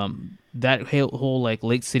 the that whole like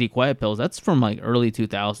Lake City Quiet Pills, that's from like early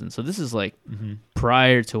 2000s. So this is like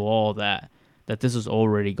prior to all that this was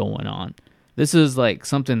already going on. This is like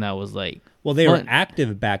something that was like, well, they were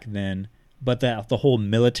active back then, but the whole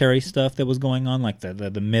military stuff that was going on, like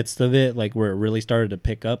the midst of it, like where it really started to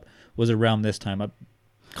pick up, was around this time.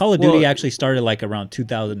 Call of Duty actually started like around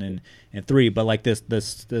 2003, but like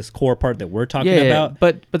this core part that we're talking about.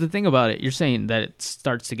 But the thing about it, you're saying that it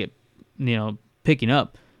starts to get, picking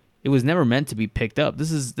up. It was never meant to be picked up.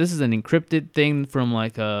 This is an encrypted thing from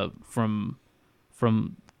like from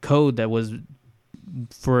code that was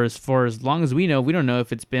for as long as we know. We don't know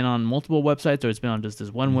if it's been on multiple websites or it's been on just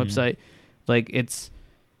this one website. Like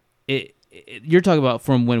you're talking about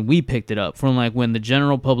from when we picked it up, from like when the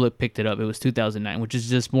general public picked it up, it was 2009, which is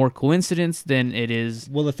just more coincidence than it is.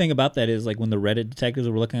 Well, the thing about that is like when the Reddit detectives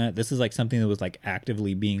were looking at it, this is like something that was like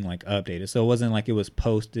actively being like updated. So it wasn't like it was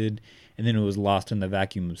posted and then it was lost in the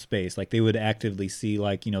vacuum of space. Like they would actively see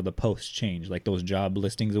like, the posts change, like those job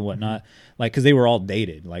listings and whatnot, like, cause they were all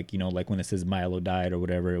dated. Like, like when it says Milo died or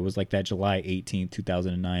whatever, it was like that July 18th,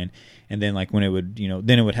 2009. And then like when it would,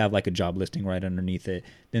 then it would have like a job listing right underneath it.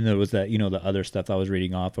 Then there was that, the other stuff I was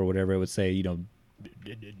reading off or whatever, it would say,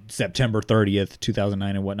 September 30th,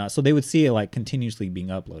 2009 and whatnot. So they would see it like continuously being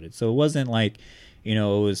uploaded. So it wasn't like, it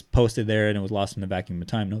was posted there and it was lost in the vacuum of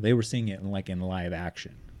time. No, they were seeing it in live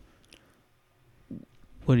action.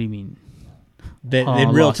 What do you mean? In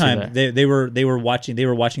real time, they were watching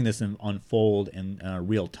this unfold in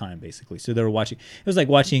real time, basically. So they were watching. It was like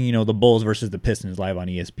watching, the Bulls versus the Pistons live on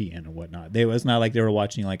ESPN and whatnot. It was not like they were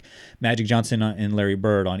watching like Magic Johnson and Larry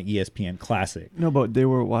Bird on ESPN Classic. No, but they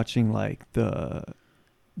were watching like the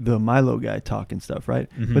Milo guy talk and stuff, right?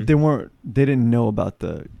 Mm-hmm. But they didn't know about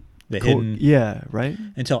the hidden, right,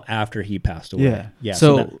 until after he passed away.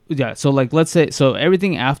 So like let's say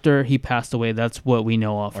everything after he passed away, that's what we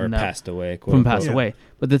know of from that, passed away, away.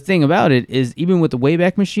 But the thing about it is, even with the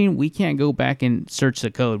Wayback Machine, we can't go back and search the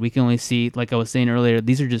code. We can only see, like I was saying earlier,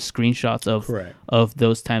 these are just screenshots of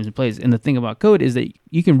those times and places. And the thing about code is that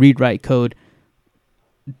you can rewrite code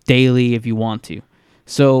daily if you want to.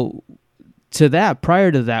 So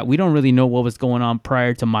prior to that, we don't really know what was going on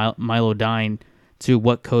prior to Milo dying, to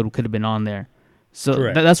what code could have been on there.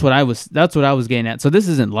 So that's what I was getting at. So this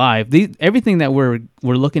isn't live. Everything that we're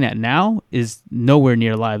looking at now is nowhere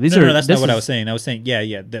near live. No, that's not what I was saying. I was saying,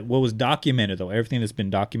 that what was documented though, everything that's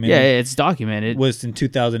been documented. Yeah, it's documented. Was in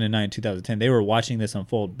 2009, 2010. They were watching this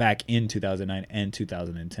unfold back in 2009 and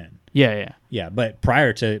 2010. Yeah. Yeah, but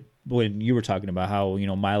prior to when you were talking about how, you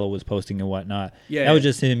know, Milo was posting and whatnot. Yeah, that was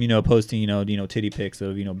just him, you know, posting, you know, titty pics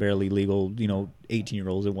of, you know, barely legal, you know,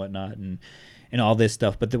 18-year-olds and whatnot, and all this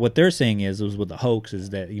stuff. But what they're saying was with the hoax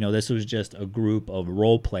is that, you know, this was just a group of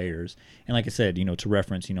role players. And like I said, you know, to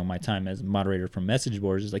reference, you know, my time as moderator from message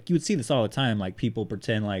boards, is like you would see this all the time. Like people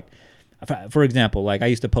pretend like, for example, like I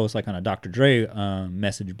used to post like on a Dr. Dre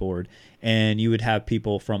message board, and you would have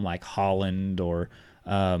people from like Holland or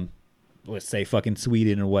let's say fucking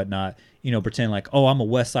Sweden or whatnot, you know, pretend like, oh, I'm a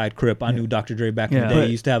West Side Crip. I knew Dr. Dre back in the day. I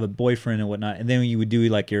used to have a boyfriend and whatnot. And then you would do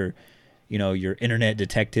like your, you know, your internet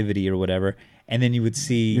detectivity or whatever. And then you would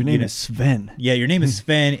see your name is Sven. Yeah, your name is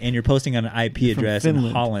Sven, and you're posting on an IP address in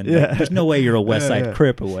Holland. Yeah. Like, there's no way you're a West Side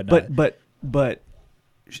Crip or whatnot. But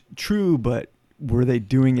true. But were they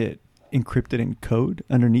doing it encrypted in code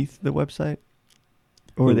underneath the website,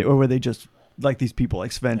 or were they just like these people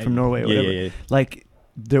like Sven from Norway or whatever? Yeah. Like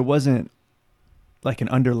there wasn't like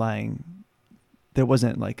underlying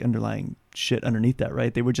shit underneath that,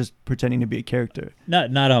 right? They were just pretending to be a character.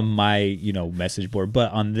 Not on my, you know, message board,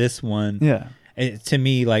 but on this one, yeah. To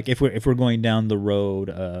me, like if we're going down the road,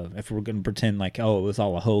 if we're going to pretend like, oh, it was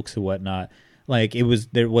all a hoax or whatnot, like it was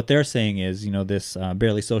there. What they're saying is, you know, this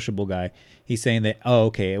barely sociable guy, he's saying that, oh,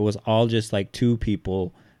 okay, it was all just like two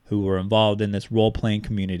people who were involved in this role playing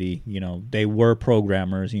community. You know, they were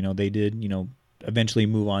programmers. You know, they did, you know, eventually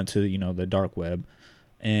move on to, you know, the dark web,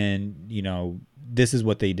 and you know, this is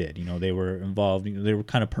what they did. You know, they were involved. You know, they were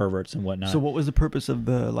kind of perverts and whatnot. So what was the purpose of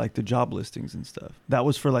the job listings and stuff? That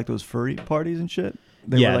was for like those furry parties and shit.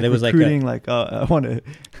 They were, like, there was recruiting, I want to.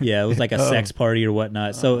 Yeah, it was like a sex party or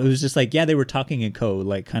whatnot. So it was just like, yeah, they were talking in code,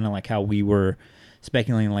 like kind of like how we were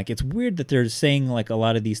speculating. Like it's weird that they're saying like a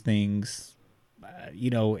lot of these things, you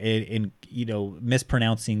know, in you know,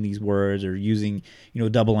 mispronouncing these words or using, you know,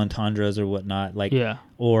 double entendres or whatnot. Like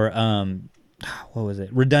or what was it?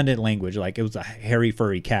 Redundant language. Like it was a hairy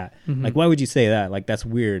furry cat. Mm-hmm. Like why would you say that? Like that's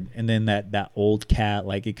weird. And then that old cat,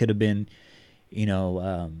 like it could have been, you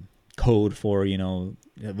know, code for, you know,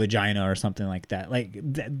 vagina or something like that. Like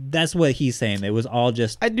that's what he's saying. It was all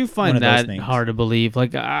just. I do find that hard to believe.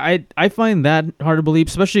 Like I find that hard to believe,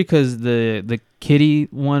 especially because the kitty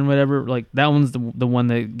one, whatever, like that one's the one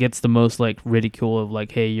that gets the most like ridicule of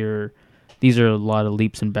like, hey, these are a lot of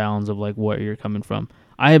leaps and bounds of like where you're coming from.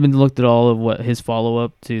 I haven't looked at all of what his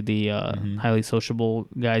follow-up to the highly sociable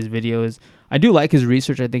guy's video is. I do like his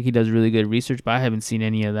research. I think he does really good research, but I haven't seen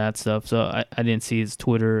any of that stuff, so I didn't see his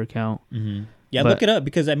Twitter account. Mm-hmm. Yeah, look it up,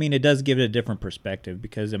 because, I mean, it does give it a different perspective,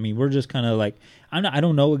 because, I mean, we're just kind of like, I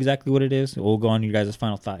don't know exactly what it is. We'll go on your guys'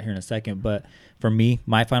 final thought here in a second, but for me,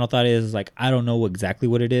 my final thought is, like, I don't know exactly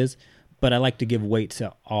what it is, but I like to give weight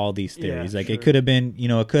to all these theories. It could have been, you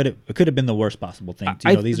know, it could have been the worst possible thing.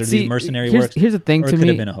 You know, these mercenary works. Here's the thing to me. It could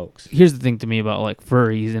have been a hoax. Here's the thing to me about like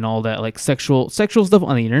furries and all that, like sexual stuff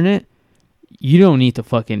on the internet. You don't need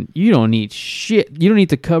shit. You don't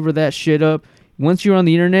need to cover that shit up. Once you're on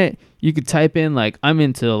the internet, you could type in like, I'm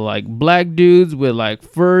into like black dudes with like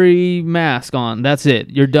furry mask on. That's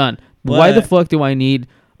it. You're done. Why the fuck do I need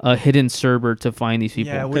a hidden server to find these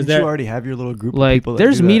people? Yeah, because you already have your little group like, of people.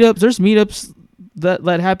 There's meetups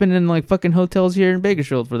that happen in like fucking hotels here in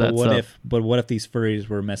Bakersfield for that stuff. But what if these furries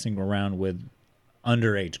were messing around with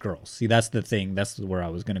underage girls? See, that's the thing. That's where I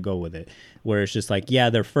was gonna go with it. Where it's just like, yeah,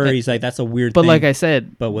 they're furries. Like that's a weird thing. But like I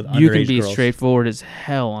said, but with you can be girls, straightforward as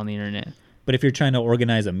hell on the internet. But if you're trying to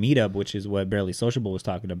organize a meetup, which is what Barely Sociable was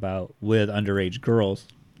talking about, with underage girls,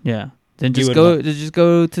 yeah, then just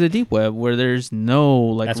go to the deep web where there's no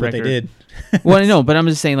like. That's record. What they did. Well, I know, but I'm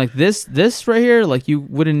just saying like this right here, like you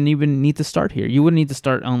wouldn't even need to start here. You wouldn't need to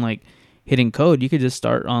start on like hitting code. You could just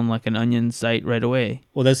start on like an Onion site right away.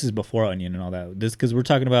 Well, this is before Onion and all that. This because we're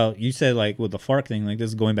talking about, you said like with the FARC thing, like this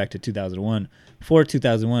is going back to 2001. Before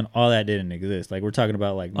 2001, all that didn't exist. Like we're talking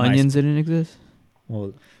about like Onions didn't exist.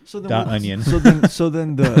 Well, onion.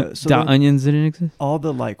 Onions didn't exist. All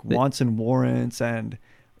the like wants and warrants and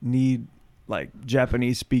need like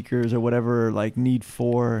Japanese speakers or whatever, like need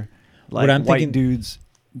for like white dudes.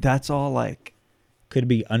 That's all like could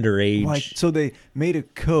be underage. Like, so they made a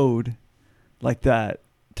code like that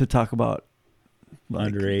to talk about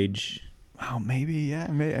like, underage. Oh, maybe, yeah.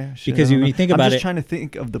 Because when you think about it, I'm just trying to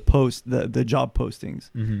think of the job postings.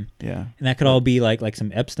 Mm-hmm. Yeah, and that could all be like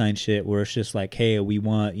some Epstein shit, where it's just like, hey, we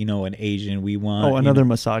want, you know, an Asian. We want another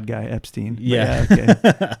Mossad guy, Epstein. Yeah,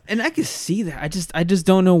 okay. And I can see that. I just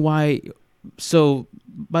don't know why. So,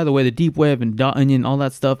 by the way, the deep web and .onion, all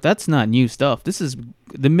that stuff, that's not new stuff. This is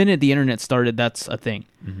the minute the internet started. That's a thing.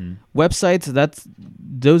 Mm-hmm. Websites,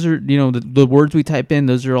 those are, you know, the words we type in.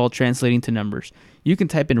 Those are all translating to numbers. You can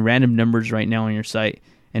type in random numbers right now on your site,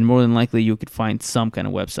 and more than likely you could find some kind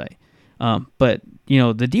of website. But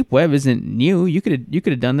the deep web isn't new. You could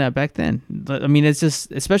have done that back then. I mean, it's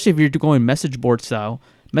just, especially if you're going message board style,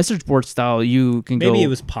 you can maybe it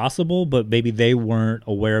was possible, but maybe they weren't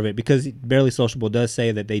aware of it, because Barely Sociable does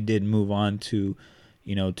say that they did move on to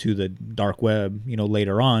to the dark web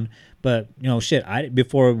later on. But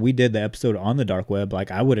before we did the episode on the dark web, like,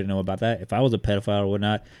 I wouldn't know about that if I was a pedophile or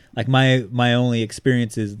whatnot. Like, my only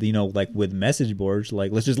experience is like with message boards,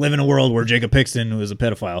 like, let's just live in a world where Jacob Pixton was a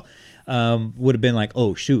pedophile, would have been like,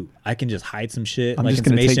 oh shoot, I can just hide some shit. I'm like just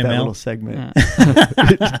gonna take that HTML. little segment.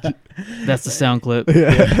 That's the sound clip. Go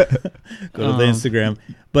to the Instagram.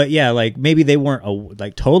 But yeah, like, maybe they weren't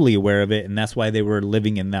like totally aware of it, and that's why they were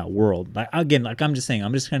living in that world. Like, again, like I'm just saying,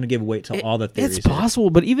 I'm just trying to give weight to all the theories. It's possible,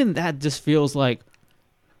 but even that just feels like.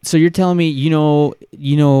 So you're telling me you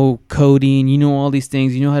know coding, all these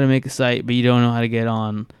things, you know how to make a site, but you don't know how to get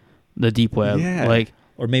on the deep web. Yeah. Like,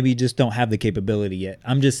 or maybe you just don't have the capability yet.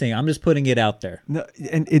 I'm just saying. I'm just putting it out there. No,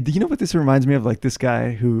 and you know what this reminds me of? Like, this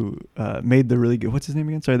guy who made the really good. What's his name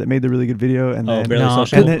again? Sorry, that made the really good video. And then, Barely No,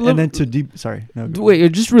 Social. and then to deep. Sorry, no.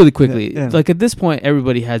 wait, just really quickly. Yeah. Like, at this point,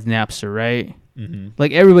 everybody has Napster, right? Mm-hmm.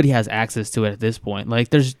 Like, everybody has access to it at this point. Like,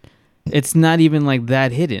 it's not even like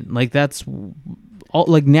that hidden. Like, that's all.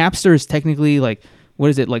 Like, Napster is technically like, what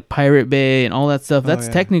is it, like Pirate Bay and all that stuff? That's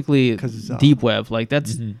technically 'Cause it's, deep web. Like,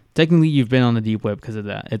 that's technically you've been on the deep web because of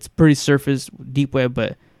that. It's pretty surface deep web,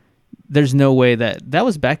 but there's no way that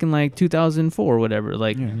was back in like 2004 or whatever.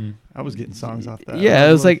 Like, I was getting songs off that. yeah,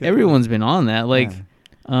 it was like everyone's been on that. Like,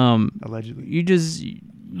 allegedly. you just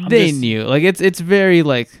knew. Like, it's very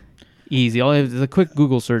like easy. All you have is a quick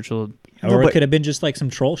Google search will. Or it could have been just like some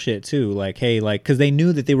troll shit too. Like, hey, like, because they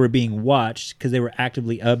knew that they were being watched because they were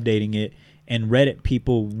actively updating it, and Reddit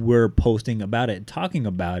people were posting about it and talking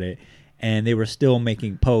about it, and they were still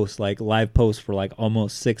making posts, like live posts, for like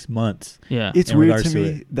almost 6 months. Yeah, It's in weird regards to to me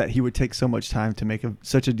it. that he would take so much time to make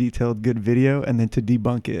such a detailed, good video, and then to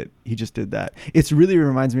debunk it, he just did that. It's really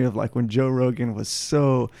reminds me of like when Joe Rogan was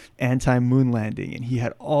so anti-moon landing, and he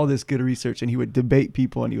had all this good research, and he would debate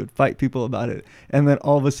people, and he would fight people about it, and then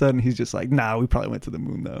all of a sudden he's just like, nah, we probably went to the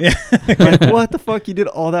moon though. Yeah. Like, what the fuck? You did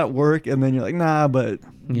all that work, and then you're like, nah, but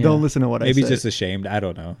don't listen to what I Maybe say. he's just ashamed. I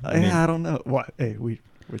don't know. I don't know. What? Hey, we're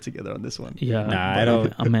together on this one. yeah. Nah, I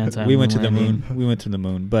don't. I'm anti. We went to the moon. We went to the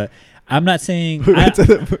moon, but I'm not saying We went to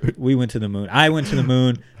the moon. we went to the moon. I went to the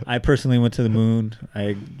moon. I personally went to the moon.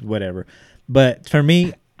 Whatever. But for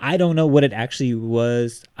me, I don't know what it actually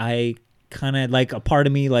was. I kind of like, a part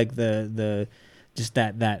of me, like the just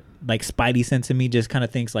that like spidey sense of me just kind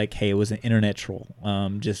of thinks like, hey, it was an internet troll.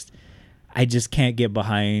 I just can't get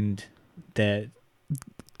behind that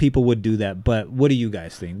people would do that. But what do you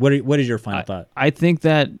guys think? What is your final thought? I think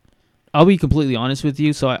that I'll be completely honest with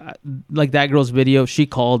you. So, I like that girl's video, she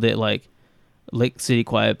called it like Lake City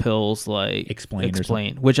Quiet Pills, like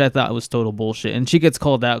Explain, which I thought was total bullshit. And she gets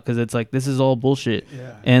called out because it's like, this is all bullshit.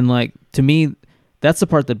 Yeah. And like, to me, that's the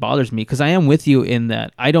part that bothers me, because I am with you in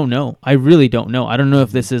that I don't know. I really don't know. I don't know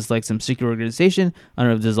if this is like some secret organization. I don't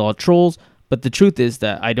know if this is all trolls. But the truth is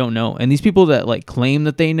that I don't know. And these people that like claim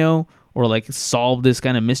that they know or like solve this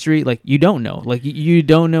kind of mystery, like, you don't know. Like, you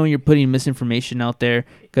don't know, and you're putting misinformation out there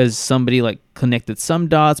because somebody like connected some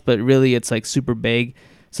dots, but really it's like super vague.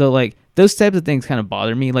 So like, those types of things kind of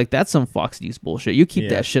bother me. Like, that's some Fox News bullshit. You keep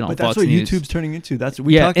that shit on But Fox that's what News. YouTube's turning into. That's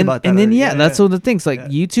we talked about that. And then already. that's all the things. Like,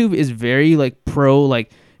 YouTube is very like pro.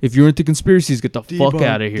 Like, if you're into conspiracies, get the fuck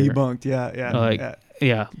out of here. Debunked. Yeah. Like,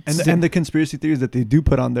 yeah. And the conspiracy theories that they do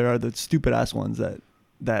put on there are the stupid ass ones that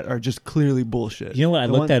are just clearly bullshit. You know what? I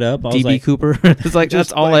The looked one- that up. I was DB like, Cooper. It's like, Just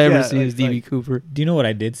that's all like, I ever yeah, see like- is DB like- Cooper. do you know what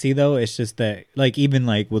I did see though? It's just that, like, even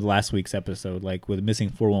like with last week's episode, like with Missing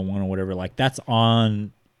 411 or whatever, like, that's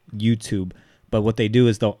on YouTube. But what they do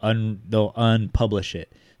is they'll unpublish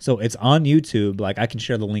it. So it's on YouTube. Like, I can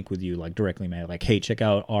share the link with you, like, directly, man. Like, hey, check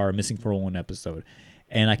out our Missing 411 episode,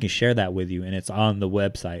 and I can share that with you, and it's on the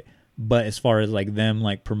website. But as far as like them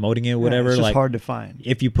like promoting it, or whatever, it's just like, hard to find.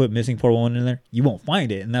 if you put Missing 411 in there, you won't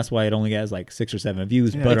find it, and that's why it only has like 6 or 7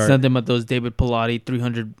 views. Yeah. But It's nothing but those David Pilati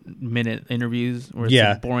 300-minute interviews where it's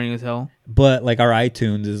like boring as hell. But like our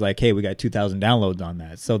iTunes is like, hey, we got 2,000 downloads on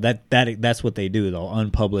that. So that's what they do. They'll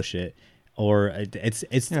unpublish it, or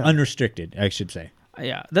it's unrestricted, I should say.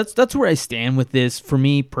 Yeah, that's where I stand with this. For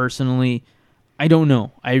me personally, I don't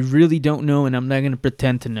know. I really don't know, and I'm not going to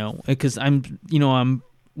pretend to know, because I'm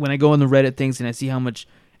when I go on the Reddit things and I see how much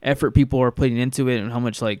effort people are putting into it and how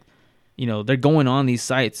much like, they're going on these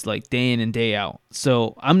sites like day in and day out.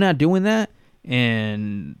 So I'm not doing that,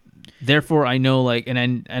 and therefore I know like, and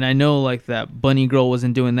I know like that bunny girl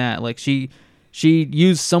wasn't doing that. Like, she she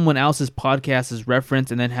used someone else's podcast as reference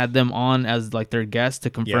and then had them on as like their guest to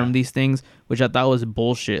confirm these things, which I thought was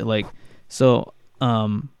bullshit. Like, so,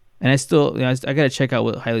 and I still, I gotta check out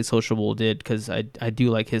what Highly Sociable did, because I do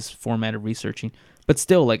like his format of researching. But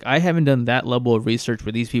still, like, I haven't done that level of research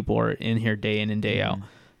where these people are in here day in and day out.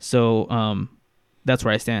 So that's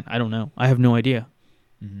where I stand. I don't know. I have no idea.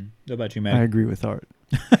 What about you, Matt? I agree with Art.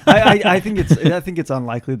 I think it's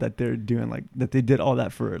unlikely that they're doing like that. They did all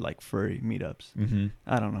that for like furry meetups.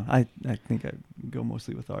 I don't know. I think I go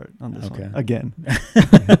mostly with Art on this one again.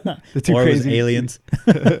 The two or crazy aliens.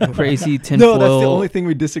 Crazy tinfoil. No, that's the only thing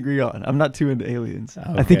we disagree on. I'm not too into aliens.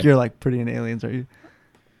 I think you're like pretty into aliens, are you?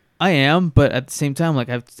 I am, but at the same time, like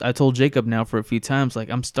I told Jacob now for a few times,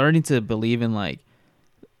 like I'm starting to believe in like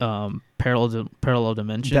parallel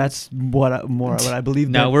dimension. That's what I believe.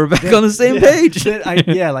 Now we're back on the same page.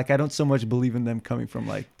 Like I don't so much believe in them coming from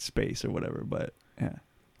like space or whatever, but yeah,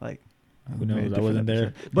 like who knows? I wasn't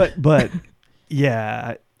there. But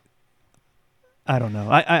yeah, I don't know.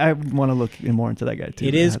 I want to look more into that guy too.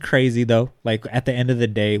 It is crazy though. Like at the end of the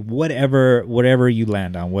day, whatever you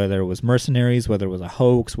land on, whether it was mercenaries, whether it was a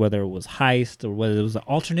hoax, whether it was heist, or whether it was an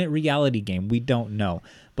alternate reality game, we don't know.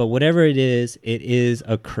 But whatever it is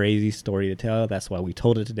a crazy story to tell. That's why we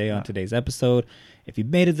told it today on today's episode. If you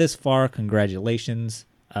made it this far, congratulations.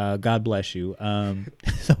 God bless you.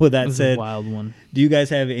 So with that said, a wild one. Do you guys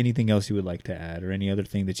have anything else you would like to add, or any other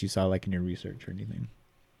thing that you saw like in your research or anything?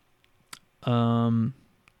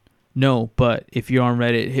 No, but if you're on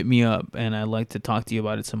Reddit, hit me up, and I'd like to talk to you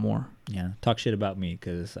about it some more. Yeah, talk shit about me,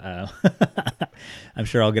 because I'm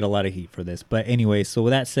sure I'll get a lot of heat for this. But anyway, so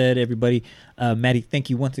with that said, everybody, Maddie, thank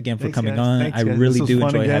you once again for coming on. Thanks, I guys. really do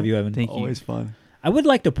enjoy having you, Evan. Thank you. Always fun. I would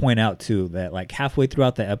like to point out too that like halfway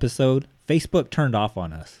throughout the episode, Facebook turned off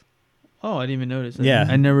on us. Oh, I didn't even notice it. Yeah.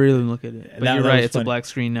 I never really look at it. But That you're was right, it's funny. a black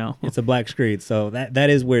screen now. It's a black screen, so that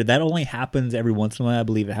is weird. That only happens every once in a while. I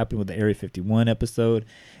believe it happened with the Area 51 episode,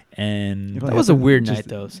 and That was a weird night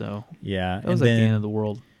though, so yeah, that was and like the then end of the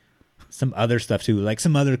world. some other stuff too, like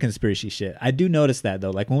some other conspiracy shit. I do notice that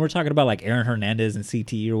though, like when we're talking about like Aaron Hernandez and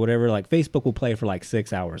CTE or whatever, like Facebook will play for like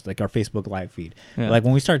 6 hours, like our Facebook live feed. Yeah. Like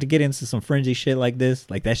when we start to get into some fringy shit like this,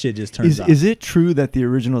 like that shit just turns off. Is it true that the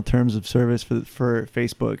original terms of service for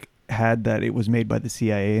Facebook had that it was made by the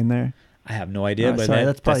CIA in there? I have no idea, but sorry,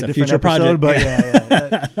 that's probably a a different future episode, project. but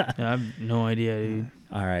yeah. Yeah, I have no idea, dude.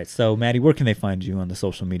 All right, so Maddie, where can they find you on the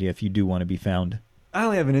social media if you do want to be found? I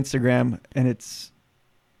only have an Instagram, and it's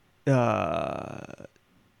I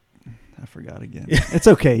forgot again. It's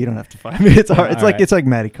okay. You don't have to find me. It's hard. It's All like right. it's like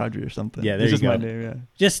Matty Kadri or something. Yeah, there it's you just go. my name. Yeah.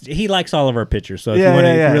 Just he likes all of our pictures, so if Yeah, you want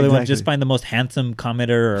to, yeah, really want to exactly. just find the most handsome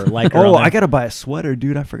commenter or liker. Oh, on there. I gotta buy a sweater,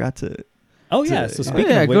 dude. I forgot to. Oh yeah. So speaking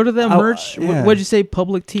Yeah, of go to that merch. yeah. What'd you say?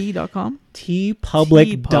 Publictee.com?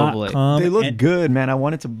 tpublic.com. They look and- good, man. I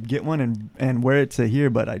wanted to get one and wear it to here,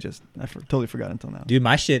 but I totally forgot until now. Dude,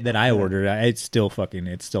 my shit that I ordered, it's still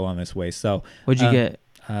on its way. So What'd you get?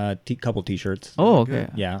 Couple t-shirts. Oh, okay.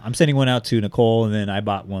 Yeah, I'm sending one out to Nicole, and then I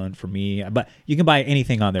bought one for me. But you can buy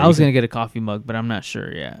anything on there. I was gonna get a coffee mug, but I'm not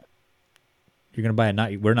sure yet. You're gonna buy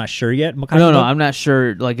a we're not sure yet. No, I'm not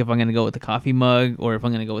sure. Like if I'm gonna go with the coffee mug or if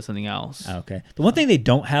I'm gonna go with something else. Okay. The one thing they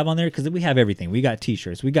don't have on there, because we have everything. We got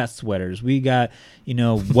t-shirts, we got sweaters, we got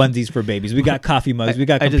onesies for babies, we got coffee mugs, we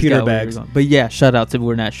got I just computer got where you're bags. going. But yeah, shout out to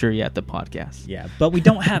We're Not Sure Yet, the podcast. Yeah, but we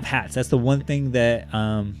don't have hats. That's the one thing that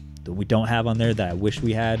we don't have on there that I wish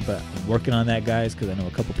we had, but I'm working on that, guys, because I know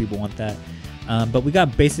a couple people want that. But we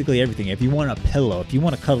got basically everything. If you want a pillow, if you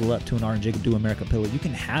want to cuddle up to an Art and Jacob Do America pillow, you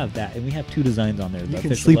can have that. And we have 2 designs on there. You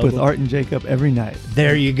can sleep with Art and Jacob every night.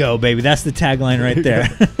 There you go, baby. That's the tagline right there.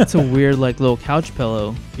 That's a weird like little couch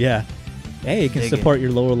pillow. Yeah. Hey, it can Dig support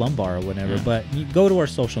your lower lumbar or whatever. Yeah. But you go to our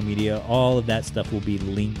social media. All of that stuff will be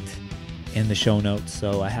linked in the show notes.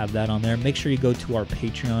 So I have that on there. Make sure you go to our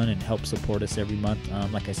Patreon and help support us every month.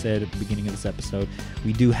 Like I said at the beginning of this episode,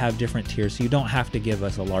 we do have different tiers, so you don't have to give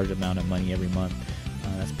us a large amount of money every month.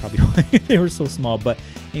 That's probably why they were so small. But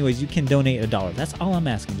anyways, you can donate $1. That's all I'm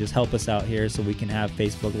asking. Just help us out here so we can have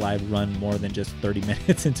Facebook Live run more than just 30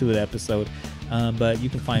 minutes into an episode. But you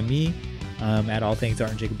can find me at All Things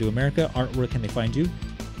Art and Jacob Do America. Art, where can they find you?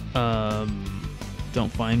 Don't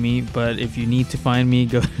find me, but if you need to find me,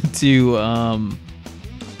 go to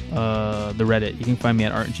the Reddit. You can find me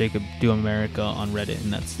at Art and Jacob Do America on Reddit,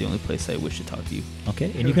 and that's the only place I wish to talk to you.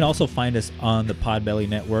 Okay, and you can also find us on the Podbelly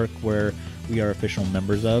Network, where we are official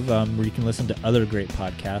members of, where you can listen to other great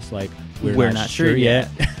podcasts like We're Not Sure Yet.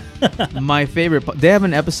 My favorite, they have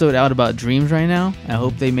an episode out about dreams right now. I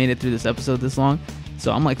hope they made it through this episode this long.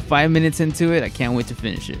 So I'm like 5 minutes into it. I can't wait to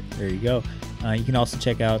finish it. There you go. You can also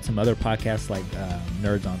check out some other podcasts like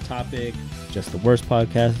Nerds on Topic, Just the Worst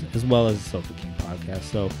podcast, as well as the Sofa King podcast.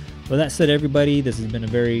 So with that said, everybody, this has been a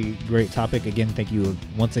very great topic. Again, thank you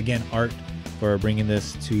once again, Art, for bringing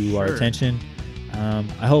this to our attention.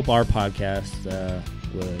 I hope our podcast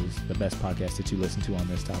was the best podcast that you listened to on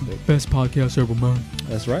this topic. Best podcast ever, man.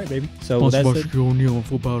 That's right, baby. So with that said, Shaquille O'Neal and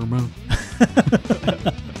football, man.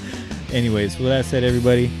 anyways, with that said,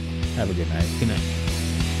 everybody, have a good night. Good night.